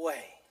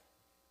way.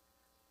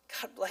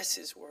 God bless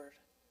his word.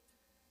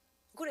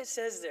 Look what it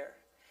says there.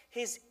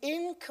 His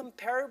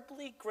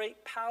incomparably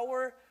great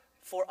power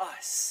for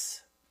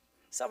us.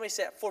 Somebody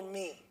say it, for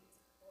me.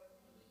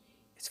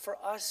 It's for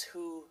us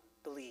who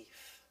believe.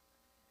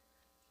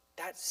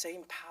 That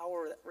same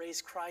power that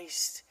raised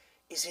Christ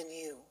is in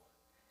you.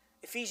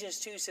 Ephesians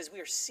 2 says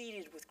we are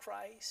seated with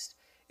Christ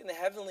in the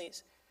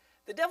heavenlies.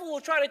 The devil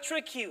will try to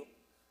trick you,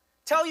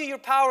 tell you you're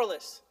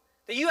powerless,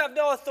 that you have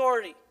no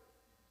authority.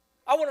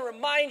 I want to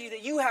remind you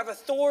that you have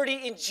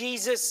authority in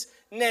Jesus'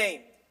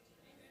 name.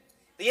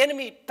 The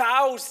enemy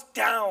bows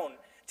down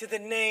to the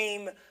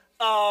name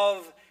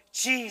of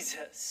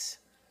Jesus.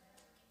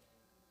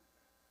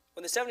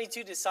 When the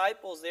 72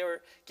 disciples, they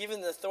were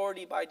given the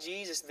authority by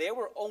Jesus, they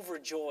were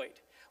overjoyed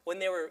when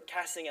they were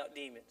casting out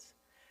demons.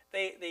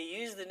 They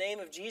used the name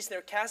of Jesus. They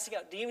were casting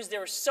out demons. They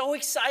were so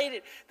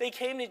excited. They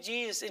came to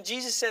Jesus, and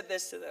Jesus said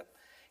this to them.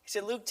 He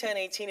said, Luke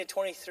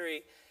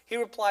 10:18-23, he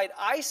replied,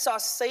 I saw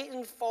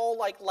Satan fall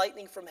like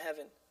lightning from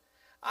heaven.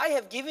 I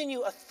have given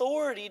you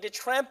authority to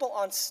trample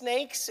on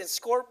snakes and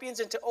scorpions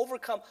and to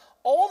overcome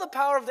all the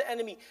power of the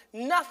enemy.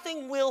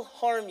 Nothing will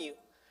harm you.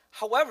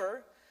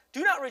 However,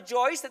 do not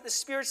rejoice that the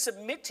spirits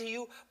submit to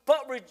you,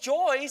 but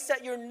rejoice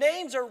that your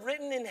names are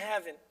written in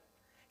heaven.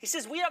 He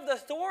says, we have the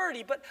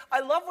authority, but I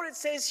love what it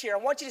says here. I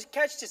want you to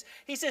catch this.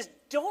 He says,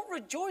 don't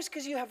rejoice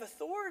because you have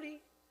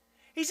authority.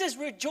 He says,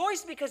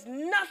 rejoice because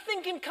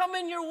nothing can come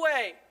in your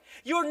way.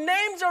 Your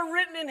names are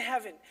written in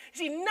heaven.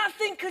 See,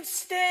 nothing could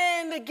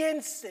stand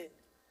against it.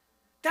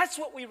 That's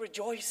what we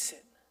rejoice in.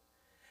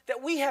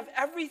 That we have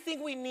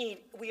everything we need.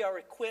 We are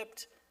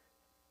equipped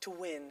to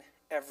win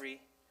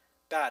every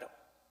battle.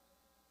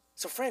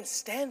 So friends,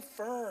 stand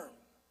firm.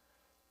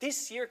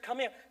 This year, come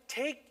here,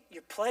 take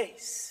your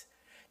place.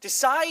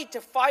 Decide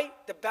to fight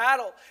the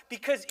battle,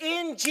 because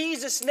in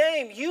Jesus'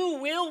 name, you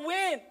will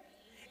win.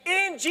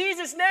 In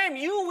Jesus' name,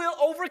 you will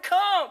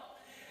overcome.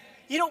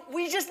 You know,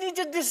 we just need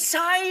to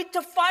decide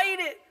to fight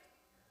it.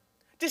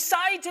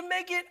 Decide to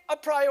make it a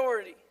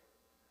priority.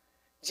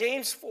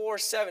 James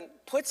 4:7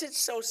 puts it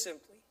so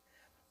simply.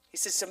 He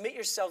says, submit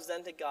yourselves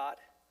then to God.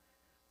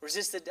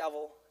 Resist the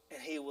devil,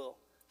 and he will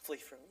flee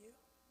from you.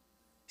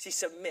 See,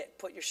 submit,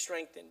 put your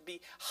strength in.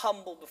 Be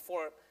humble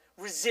before him.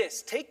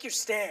 Resist, take your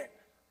stand.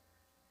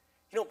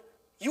 You know,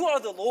 you are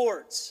the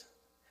Lord's.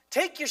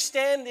 Take your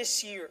stand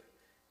this year,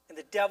 and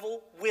the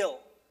devil will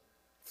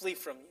flee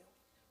from you.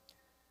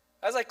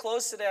 As I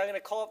close today, I'm going to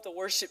call up the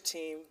worship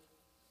team.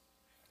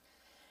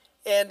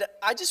 And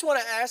I just want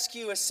to ask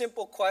you a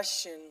simple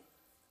question.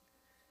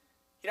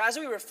 You know, as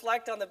we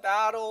reflect on the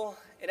battle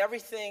and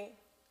everything,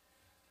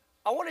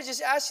 I want to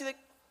just ask you,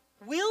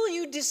 will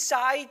you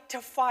decide to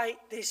fight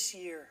this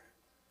year?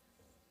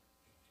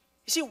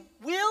 You see,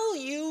 will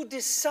you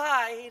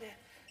decide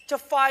to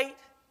fight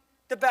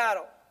the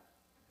battle?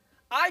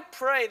 I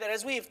pray that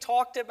as we have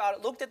talked about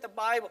it, looked at the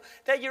Bible,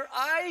 that your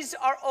eyes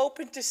are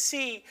open to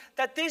see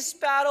that this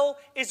battle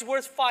is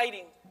worth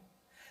fighting,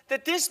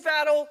 that this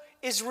battle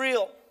is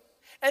real,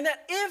 and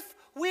that if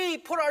we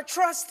put our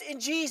trust in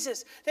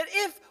Jesus, that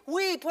if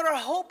we put our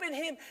hope in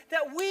him,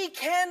 that we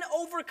can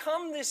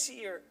overcome this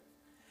year.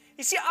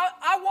 You see,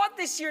 I want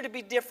this year to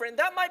be different.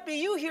 That might be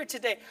you here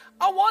today.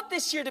 I want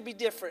this year to be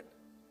different.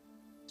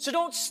 So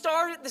don't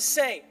start it the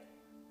same.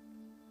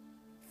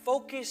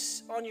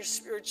 Focus on your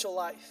spiritual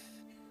life.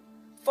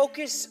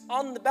 Focus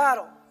on the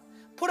battle.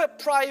 Put a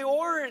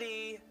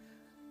priority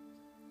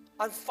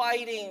on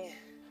fighting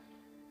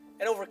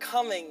and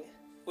overcoming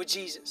with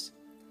Jesus.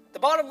 The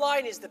bottom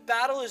line is the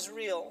battle is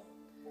real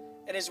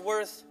and is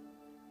worth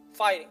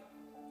fighting.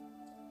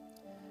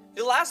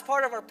 The last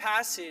part of our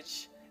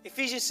passage,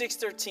 Ephesians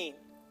 6:13,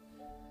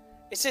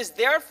 it says,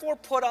 therefore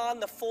put on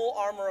the full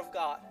armor of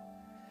God.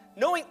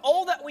 Knowing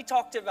all that we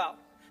talked about,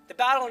 the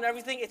battle and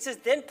everything, it says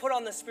then put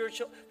on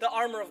the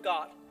armor of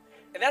God.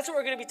 And that's what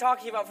we're going to be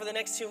talking about for the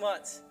next 2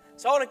 months.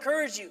 So I want to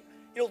encourage you,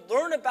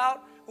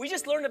 we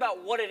just learned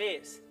about what it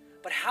is.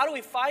 But how do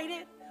we fight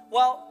it?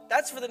 Well,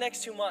 that's for the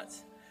next 2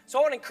 months. So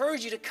I want to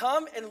encourage you to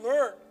come and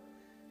learn.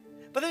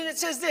 But then it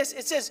says this,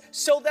 it says,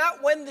 so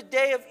that when the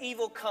day of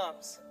evil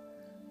comes,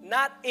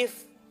 not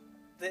if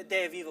the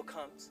day of evil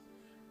comes,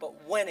 but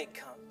when it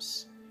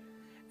comes.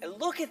 And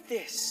look at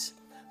this.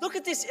 Look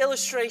at this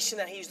illustration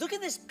that he used. Look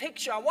at this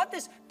picture. I want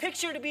this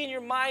picture to be in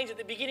your minds at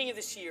the beginning of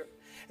this year.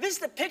 This is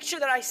the picture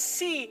that I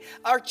see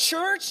our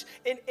church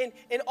and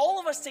all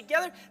of us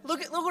together. Look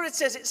what it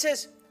says. It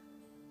says,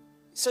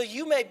 so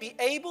you may be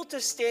able to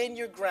stand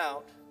your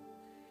ground,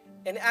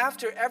 and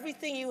after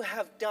everything you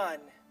have done,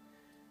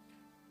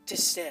 to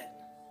stand.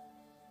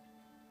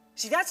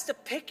 See, that's the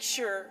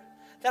picture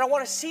that I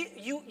want to see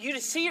you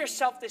to see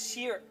yourself this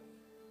year.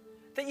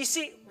 That you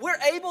see, we're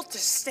able to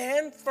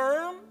stand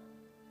firm,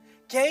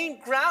 gain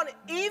ground,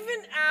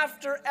 even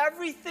after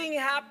everything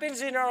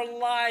happens in our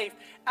life.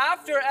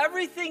 After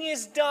everything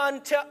is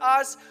done to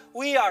us,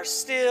 we are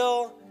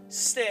still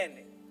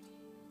standing.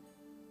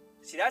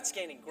 See, that's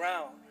gaining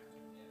ground.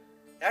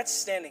 That's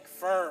standing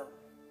firm.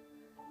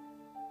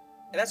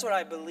 And that's what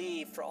I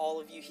believe for all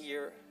of you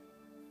here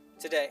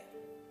today.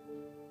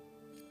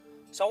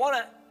 So I want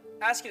to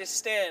ask you to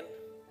stand.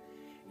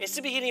 It's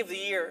the beginning of the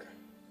year.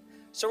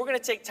 So we're going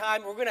to take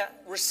time. We're going to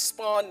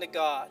respond to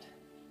God.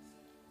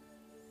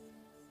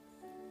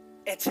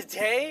 And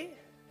today,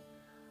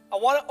 I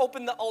want to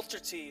open the altar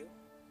to you.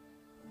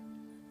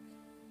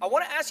 I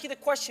want to ask you the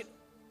question,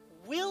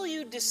 will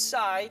you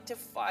decide to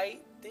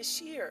fight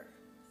this year?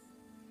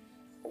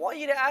 I want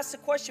you to ask the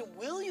question,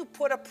 will you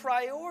put a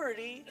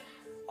priority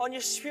on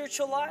your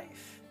spiritual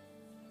life?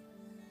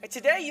 And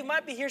today you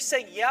might be here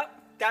saying, yep,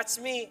 that's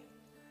me.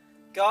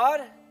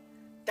 God,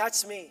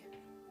 that's me.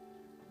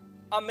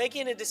 I'm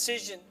making a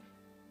decision.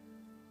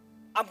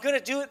 I'm going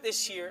to do it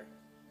this year.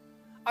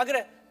 I'm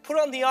going to put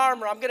on the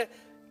armor. I'm going to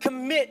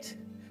commit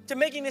to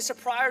making this a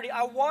priority.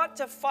 I want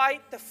to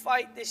fight the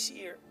fight this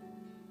year.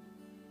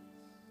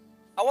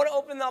 I want to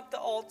open up the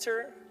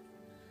altar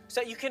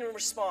so that you can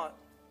respond.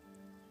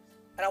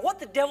 And I want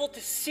the devil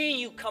to see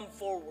you come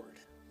forward.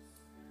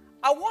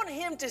 I want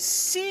him to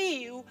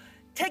see you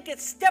take a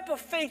step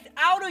of faith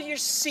out of your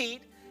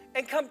seat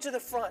and come to the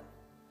front.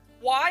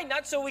 Why?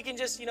 Not so we can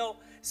just,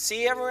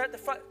 see everyone at the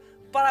front.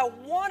 But I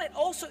want it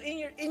also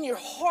in your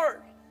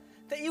heart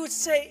that you would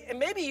say, and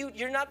maybe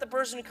you're not the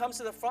person who comes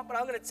to the front, but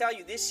I'm going to tell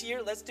you this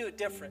year, let's do it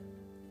different.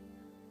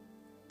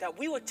 That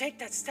we would take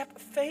that step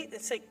of faith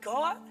and say,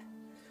 God,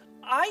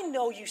 I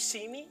know you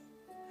see me.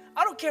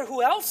 I don't care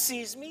who else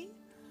sees me,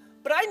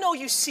 but I know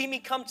you see me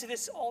come to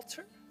this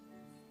altar.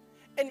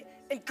 And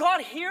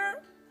God,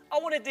 here, I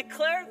want to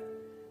declare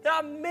that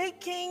I'm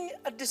making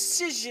a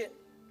decision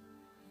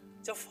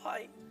to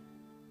fight.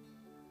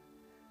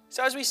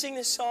 So as we sing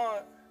this song,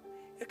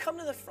 you come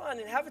to the front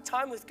and have a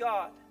time with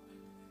God.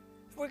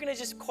 We're going to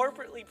just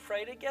corporately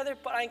pray together,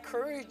 but I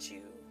encourage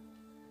you,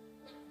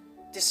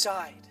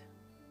 decide,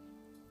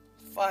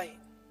 fight.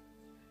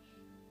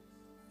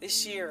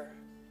 This year,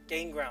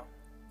 gain ground.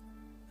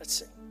 Let's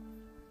sing.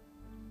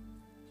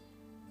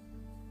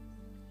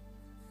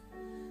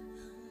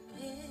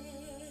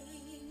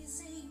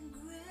 Amazing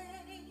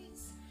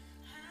grace,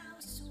 how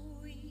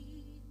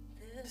sweet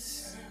the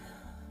sound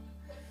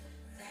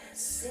that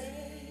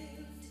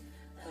saved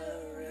a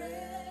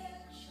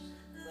wretch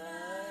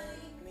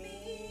like me.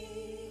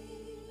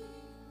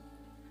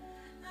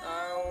 I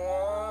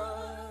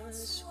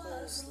once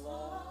was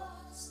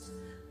lost,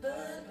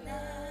 but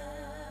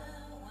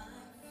now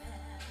I'm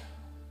found.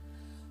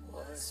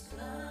 Was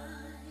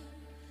blind,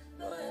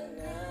 but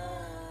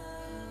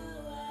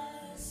now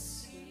I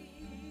see.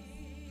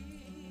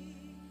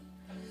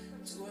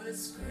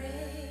 'Twas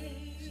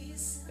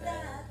grace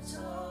that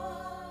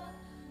taught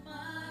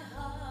my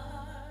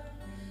heart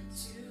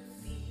to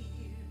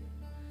fear,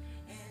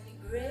 and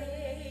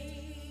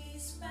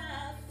grace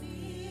my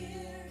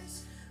fears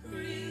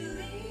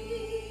relieved.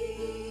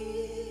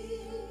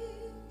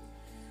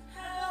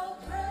 How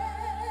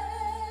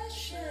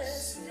precious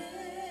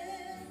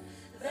then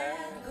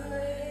that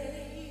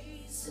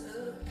grace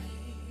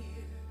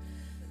appeared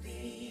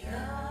the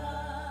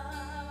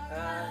hour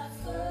I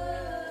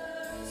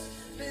first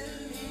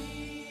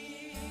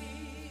believed.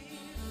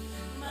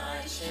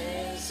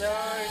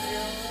 are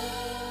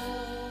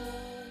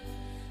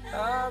gone.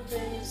 I've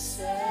been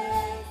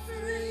set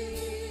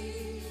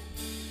free.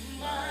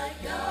 My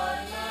God,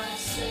 my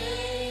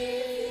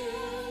Savior,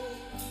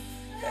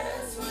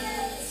 has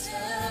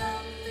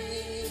ransomed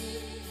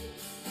me.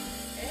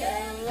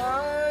 And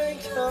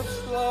like a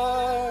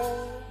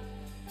flood.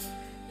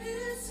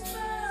 His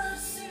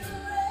mercy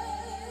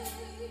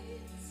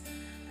reigns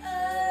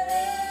at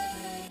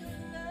every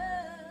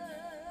blood.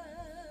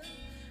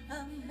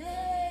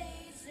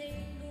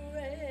 Amazing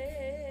grace.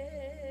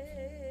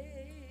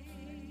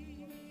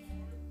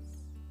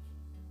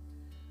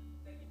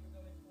 Thank you for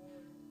coming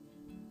forward.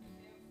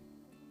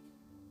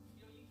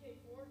 You came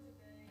forward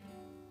today.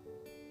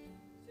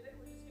 Today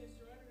we're just going to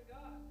surrender to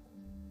God.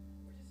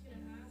 We're just going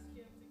to ask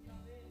Him to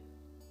come in.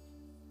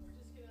 We're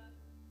just going to,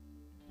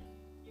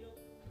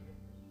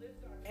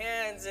 lift our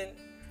hands and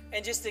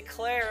just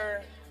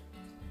declare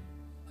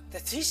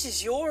that this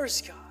is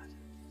yours, God.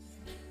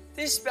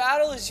 This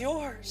battle is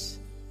yours.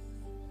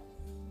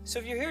 So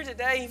if you're here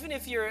today, even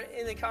if you're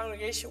in the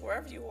congregation,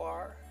 wherever you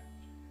are,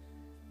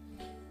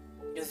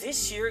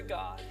 this year,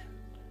 God,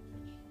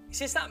 you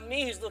see, it's not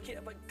me who's looking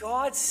at, but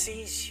God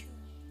sees you.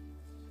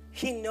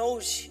 He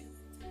knows you.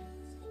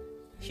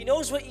 He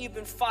knows what you've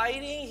been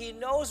fighting. He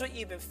knows what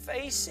you've been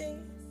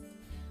facing.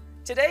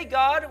 Today,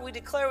 God, we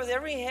declare with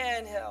every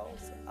hand held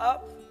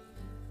up,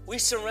 we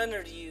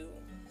surrender to you.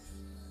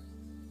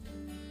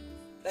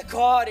 That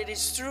God, it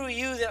is through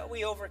you that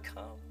we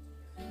overcome.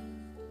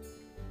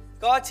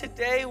 God,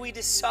 today we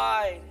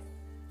decide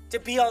to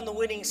be on the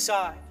winning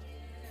side.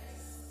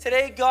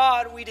 Today,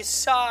 God, we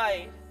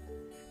decide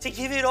to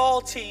give it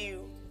all to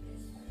you.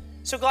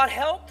 So God,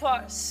 help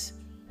us.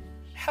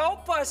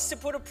 Help us to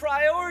put a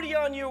priority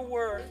on your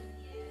word.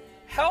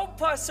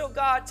 Help us, oh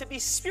God, to be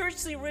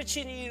spiritually rich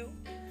in you.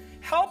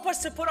 Help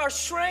us to put our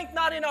strength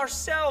not in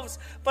ourselves,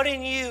 but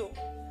in you.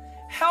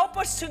 Help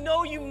us to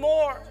know you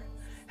more.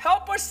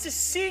 Help us to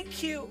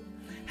seek you.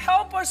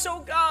 Help us,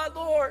 oh God,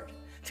 Lord,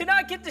 to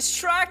not get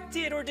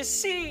distracted or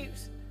deceived,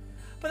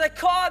 but that,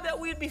 God, that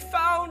we'd be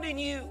found in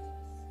you.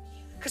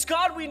 Because,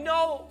 God, we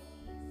know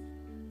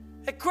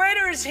that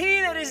greater is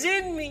He that is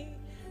in me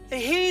than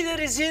he that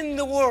is in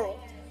the world.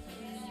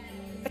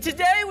 And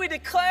today we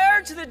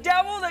declare to the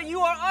devil that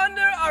you are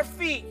under our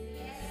feet.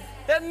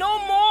 That no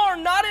more,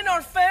 not in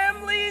our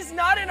families,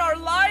 not in our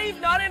life,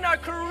 not in our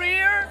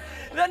career,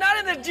 that not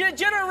in the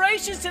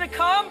generations to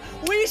come,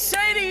 we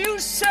say to you,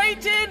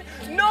 Satan,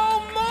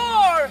 no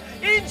more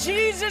in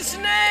Jesus'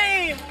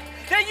 name.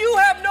 That you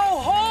have no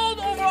hold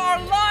over our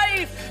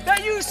life,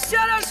 that you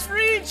set us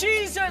free,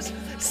 Jesus.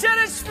 Set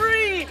us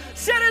free,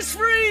 set us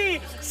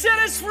free, set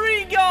us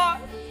free, God.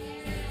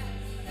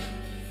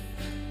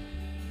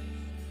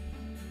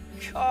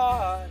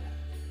 God,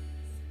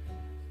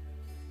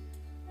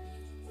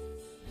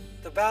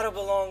 the battle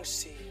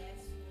belongs to you.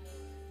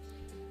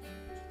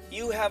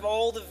 You have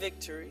all the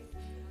victory.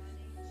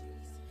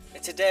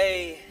 And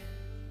today,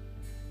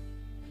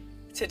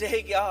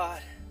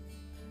 God,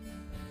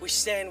 we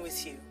stand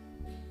with you.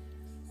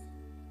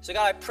 So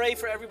God, I pray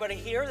for everybody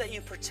here that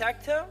you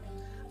protect them.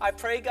 I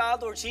pray,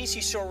 God, Lord Jesus,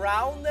 you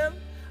surround them.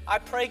 I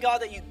pray,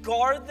 God, that you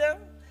guard them.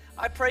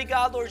 I pray,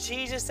 God, Lord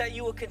Jesus, that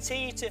you will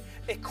continue to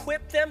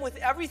equip them with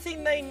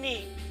everything they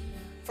need.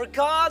 For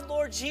God,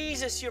 Lord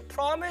Jesus, your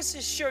promise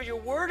is sure. Your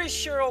word is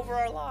sure over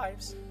our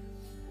lives.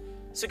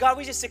 So God,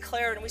 we just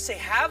declare it and we say,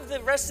 have the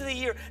rest of the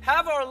year,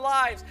 have our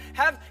lives,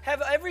 have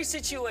every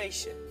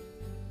situation.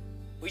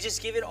 We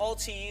just give it all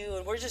to you,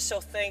 and we're just so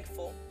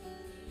thankful.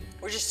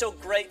 We're just so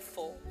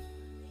grateful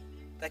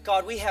that,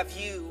 God, we have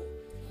you,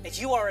 and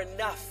you are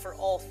enough for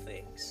all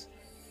things.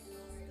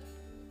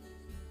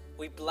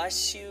 We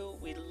bless you.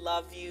 We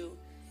love you.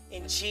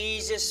 In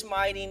Jesus'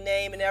 mighty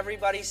name. And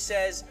everybody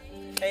says,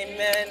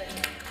 amen.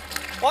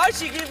 Why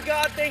don't you give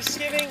God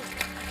thanksgiving?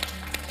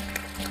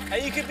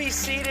 And you could be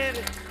seated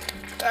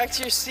back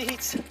to your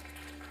seats.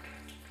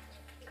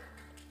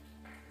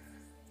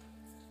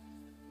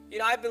 You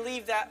know, I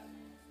believe that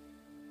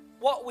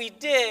what we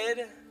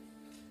did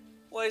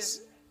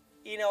was,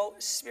 you know,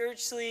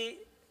 spiritually,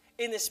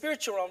 in the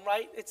spiritual realm,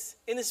 right? It's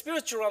in the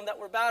spiritual realm that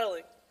we're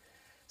battling.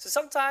 So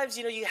sometimes,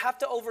 you know, you have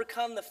to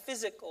overcome the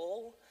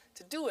physical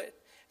to do it.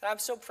 And I'm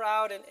so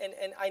proud,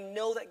 and I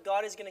know that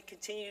God is going to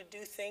continue to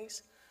do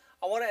things.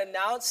 I want to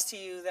announce to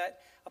you that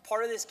a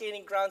part of this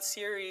Gaining Ground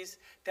series,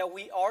 that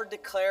we are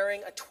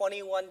declaring a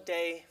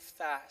 21-day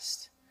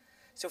fast.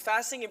 So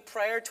fasting and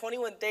prayer,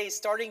 21 days,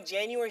 starting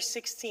January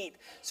 16th.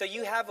 So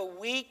you have a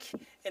week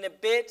and a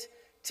bit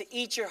to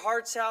eat your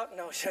hearts out.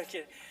 No, I'm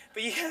kidding.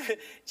 But you have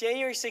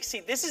January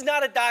 16th. This is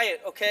not a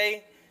diet,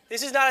 okay?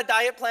 This is not a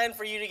diet plan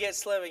for you to get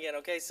slim again,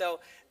 okay? So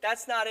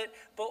that's not it.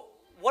 But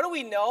what do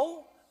we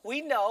know?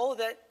 We know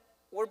that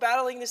we're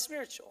battling the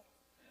spiritual.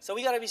 So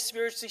we got to be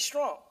spiritually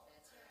strong.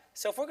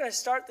 So if we're going to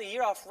start the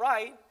year off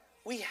right,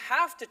 we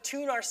have to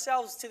tune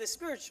ourselves to the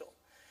spiritual.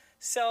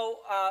 So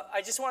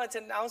I just wanted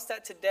to announce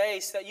that today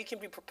so that you can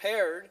be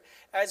prepared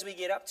as we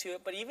get up to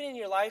it. But even in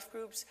your life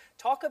groups,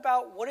 talk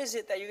about what is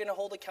it that you're going to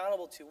hold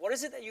accountable to? What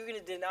is it that you're going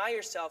to deny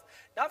yourself,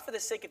 not for the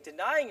sake of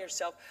denying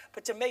yourself,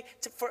 but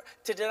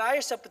to deny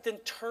yourself, but then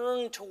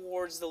turn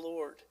towards the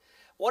Lord?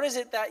 What is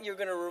it that you're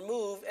going to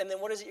remove, and then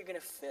what is it you're going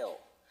to fill?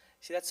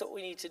 See, that's what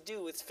we need to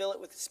do, is fill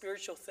it with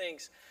spiritual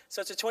things.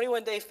 So it's a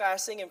 21-day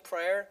fasting and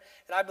prayer,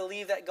 and I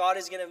believe that God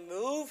is going to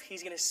move.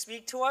 He's going to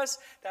speak to us,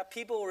 that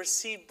people will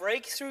receive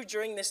breakthrough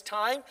during this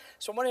time.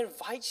 So I want to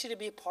invite you to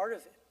be a part of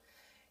it.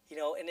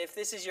 And if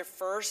this is your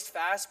first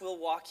fast, we'll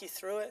walk you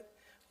through it.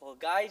 We'll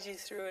guide you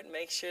through it and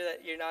make sure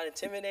that you're not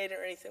intimidated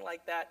or anything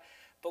like that.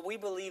 But we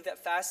believe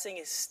that fasting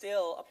is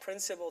still a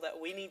principle that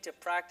we need to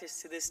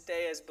practice to this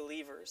day as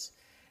believers.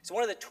 It's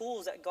one of the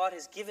tools that God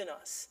has given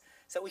us,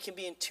 so that we can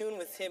be in tune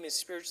with him, is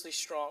spiritually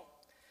strong.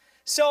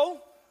 So,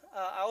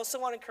 I also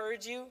want to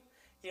encourage you,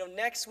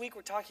 next week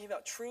we're talking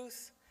about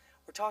truth.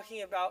 We're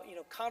talking about,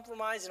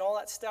 compromise and all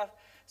that stuff.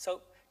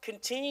 So,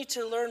 continue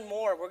to learn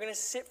more. We're going to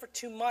sit for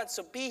 2 months.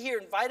 So, be here,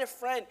 invite a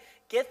friend,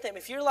 get them.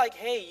 If you're like,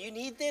 hey, you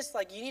need this,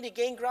 like you need to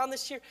gain ground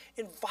this year,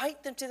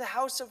 invite them to the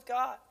house of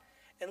God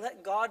and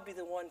let God be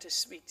the one to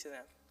speak to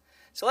them.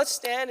 So, let's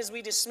stand as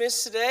we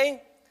dismiss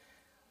today.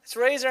 Let's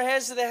raise our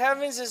hands to the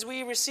heavens as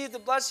we receive the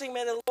blessing.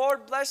 May the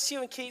Lord bless you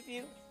and keep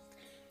you.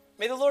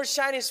 May the Lord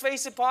shine his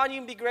face upon you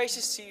and be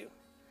gracious to you.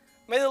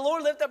 May the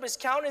Lord lift up his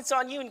countenance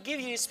on you and give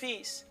you his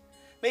peace.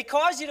 May he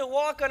cause you to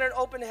walk under an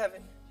open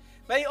heaven.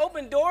 May he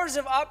open doors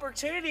of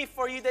opportunity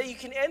for you that you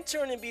can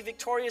enter in and be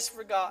victorious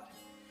for God.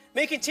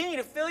 May he continue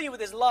to fill you with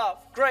his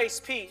love,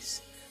 grace,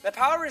 peace, the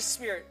power of his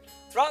Spirit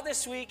throughout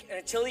this week and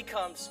until he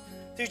comes.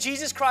 Through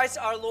Jesus Christ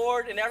our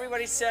Lord. And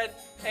everybody said,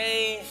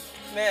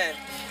 amen.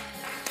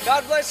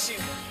 God bless you.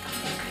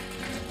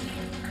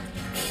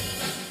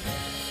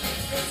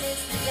 This is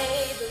the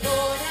day the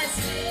Lord has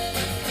made.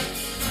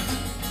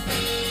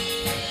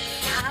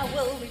 I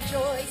will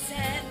rejoice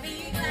and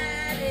be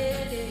glad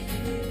in it.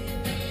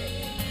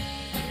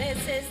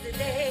 This is the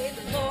day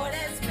the Lord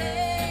has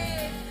made.